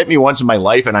psychologist. Never hit me once in my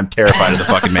life, and I'm terrified of the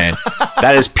fucking man.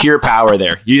 That is pure power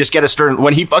there. You just get a stern.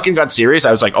 When he fucking got serious,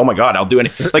 I was like, oh my God, I'll do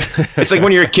anything. Like, it's like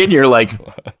when you're a kid and you're like,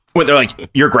 when they're like,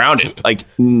 you're grounded. Like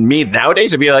me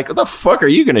nowadays, I'd be like, what the fuck are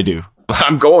you going to do?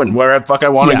 I'm going where the fuck I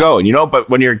want to go. And but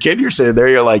when you're a kid, you're sitting there,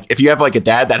 you're like, if you have like a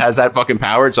dad that has that fucking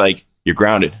power, it's like, you're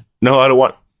grounded. No, I don't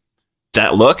want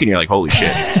that look. And you're like, holy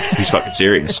shit, he's fucking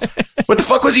serious. What the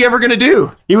fuck was he ever going to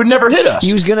do? He would never hit us.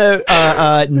 He was gonna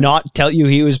not tell you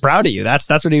he was proud of you. That's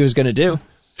what he was gonna do.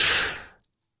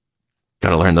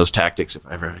 Gotta learn those tactics if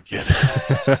I ever have a kid.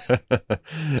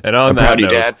 And on I'm that proud of you,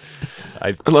 note, Dad.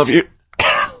 I love you.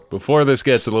 before this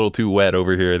gets a little too wet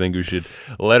over here, I think we should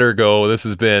let her go. This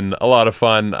has been a lot of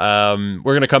fun.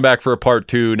 We're going to come back for a part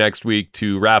 2 next week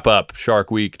to wrap up Shark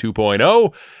Week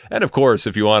 2.0. And of course,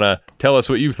 if you want to tell us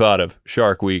what you thought of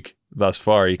Shark Week thus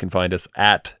far, you can find us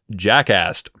at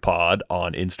JackassPod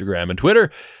on Instagram and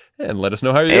Twitter, and let us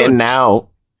know how you're doing. And now,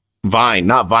 Vine,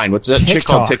 not Vine. What's that shit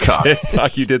called? TikTok.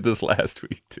 TikTok, you did this last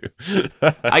week too.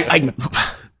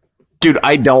 Dude,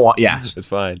 I don't want. Yeah, It's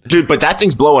fine. dude, but that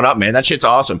thing's blowing up, man. That shit's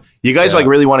awesome. You guys like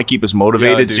really want to keep us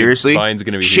motivated? Yeah, dude, Seriously, Vine's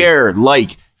gonna be share,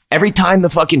 like every time the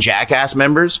fucking Jackass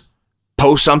members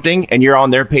post something and you're on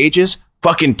their pages,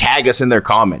 fucking tag us in their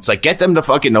comments. Like, get them to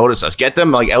fucking notice us. Get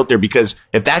them like out there, because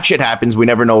if that shit happens, we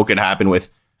never know what could happen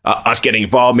with us getting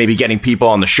involved. Maybe getting people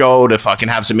on the show to fucking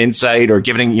have some insight, or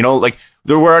giving, you know, like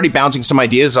we're already bouncing some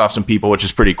ideas off some people, which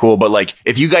is pretty cool. But like,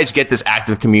 if you guys get this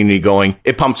active community going,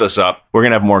 it pumps us up. We're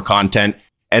gonna have more content,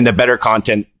 and the better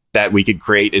content that we could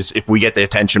create is if we get the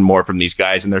attention more from these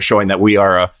guys, and they're showing that we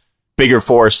are a bigger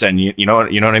force than you know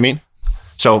what I mean.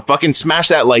 So fucking smash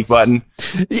that like button.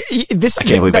 I can't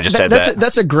believe I just said that.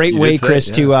 That's a great way, Chris,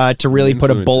 to really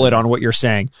put a bullet on what you're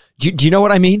saying. Do you know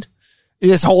what I mean?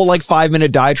 This whole like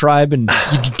 5-minute diatribe, and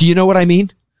do you know what I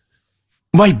mean?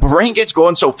 My brain gets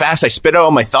going so fast, I spit out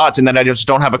all my thoughts, and then I just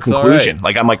don't have a conclusion. right.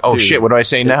 Like, I'm like, oh shit, what do I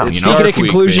say now? You know? Speaking of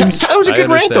conclusions, That was a good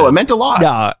rant, though. It meant a lot.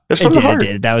 No, That's from the heart.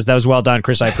 It did. That was well done,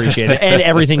 Chris. I appreciate it, and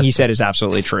everything he said is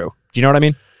absolutely true. Do you know what I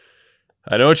mean?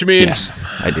 I know what you mean. Yes,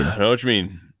 I do. I know what you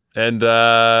mean. And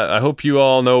I hope you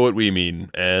all know what we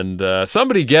mean. And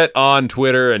somebody get on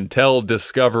Twitter and tell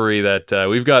Discovery that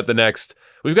we've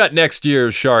got next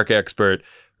year's shark expert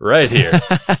right here.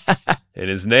 And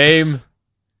his name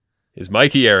is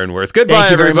Mikey Aaronworth. Goodbye,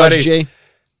 Thank you very everybody. much, Jay.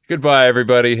 Goodbye,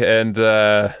 everybody. And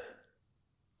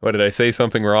what, did I say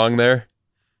something wrong there?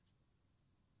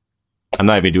 I'm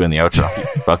not even doing the outro.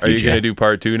 Fuck Are you Jay. going to do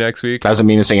part 2 next week? That was the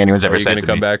meanest thing anyone's ever Are you said gonna to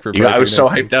come me. back for You- part I was two so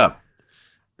next week? hyped up.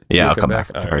 Yeah, You'll I'll come come back?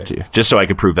 back All for part right. 2, just so I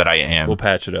could prove that I am We'll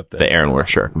patch it up then. the Aaronworth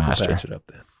Shark We'll Master. patch it up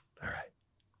then. All right.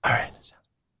 All right.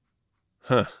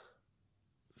 Huh.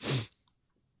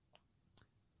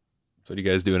 So what are you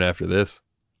guys doing after this?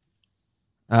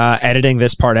 Editing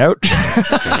this part out.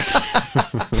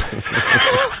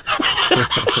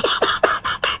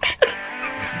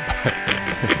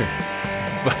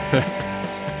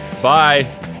 Bye.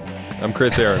 I'm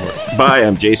Chris Aaronworth. Bye,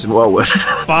 I'm Jason Wellwood.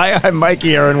 Bye, I'm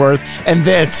Mikey Aaronworth, and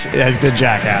this has been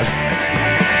Jackass.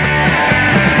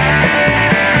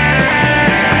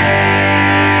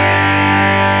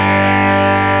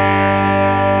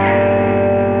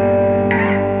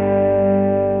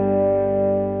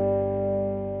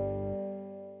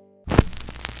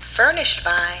 Furnished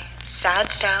by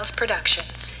Sad Styles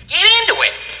Productions. Get into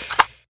it.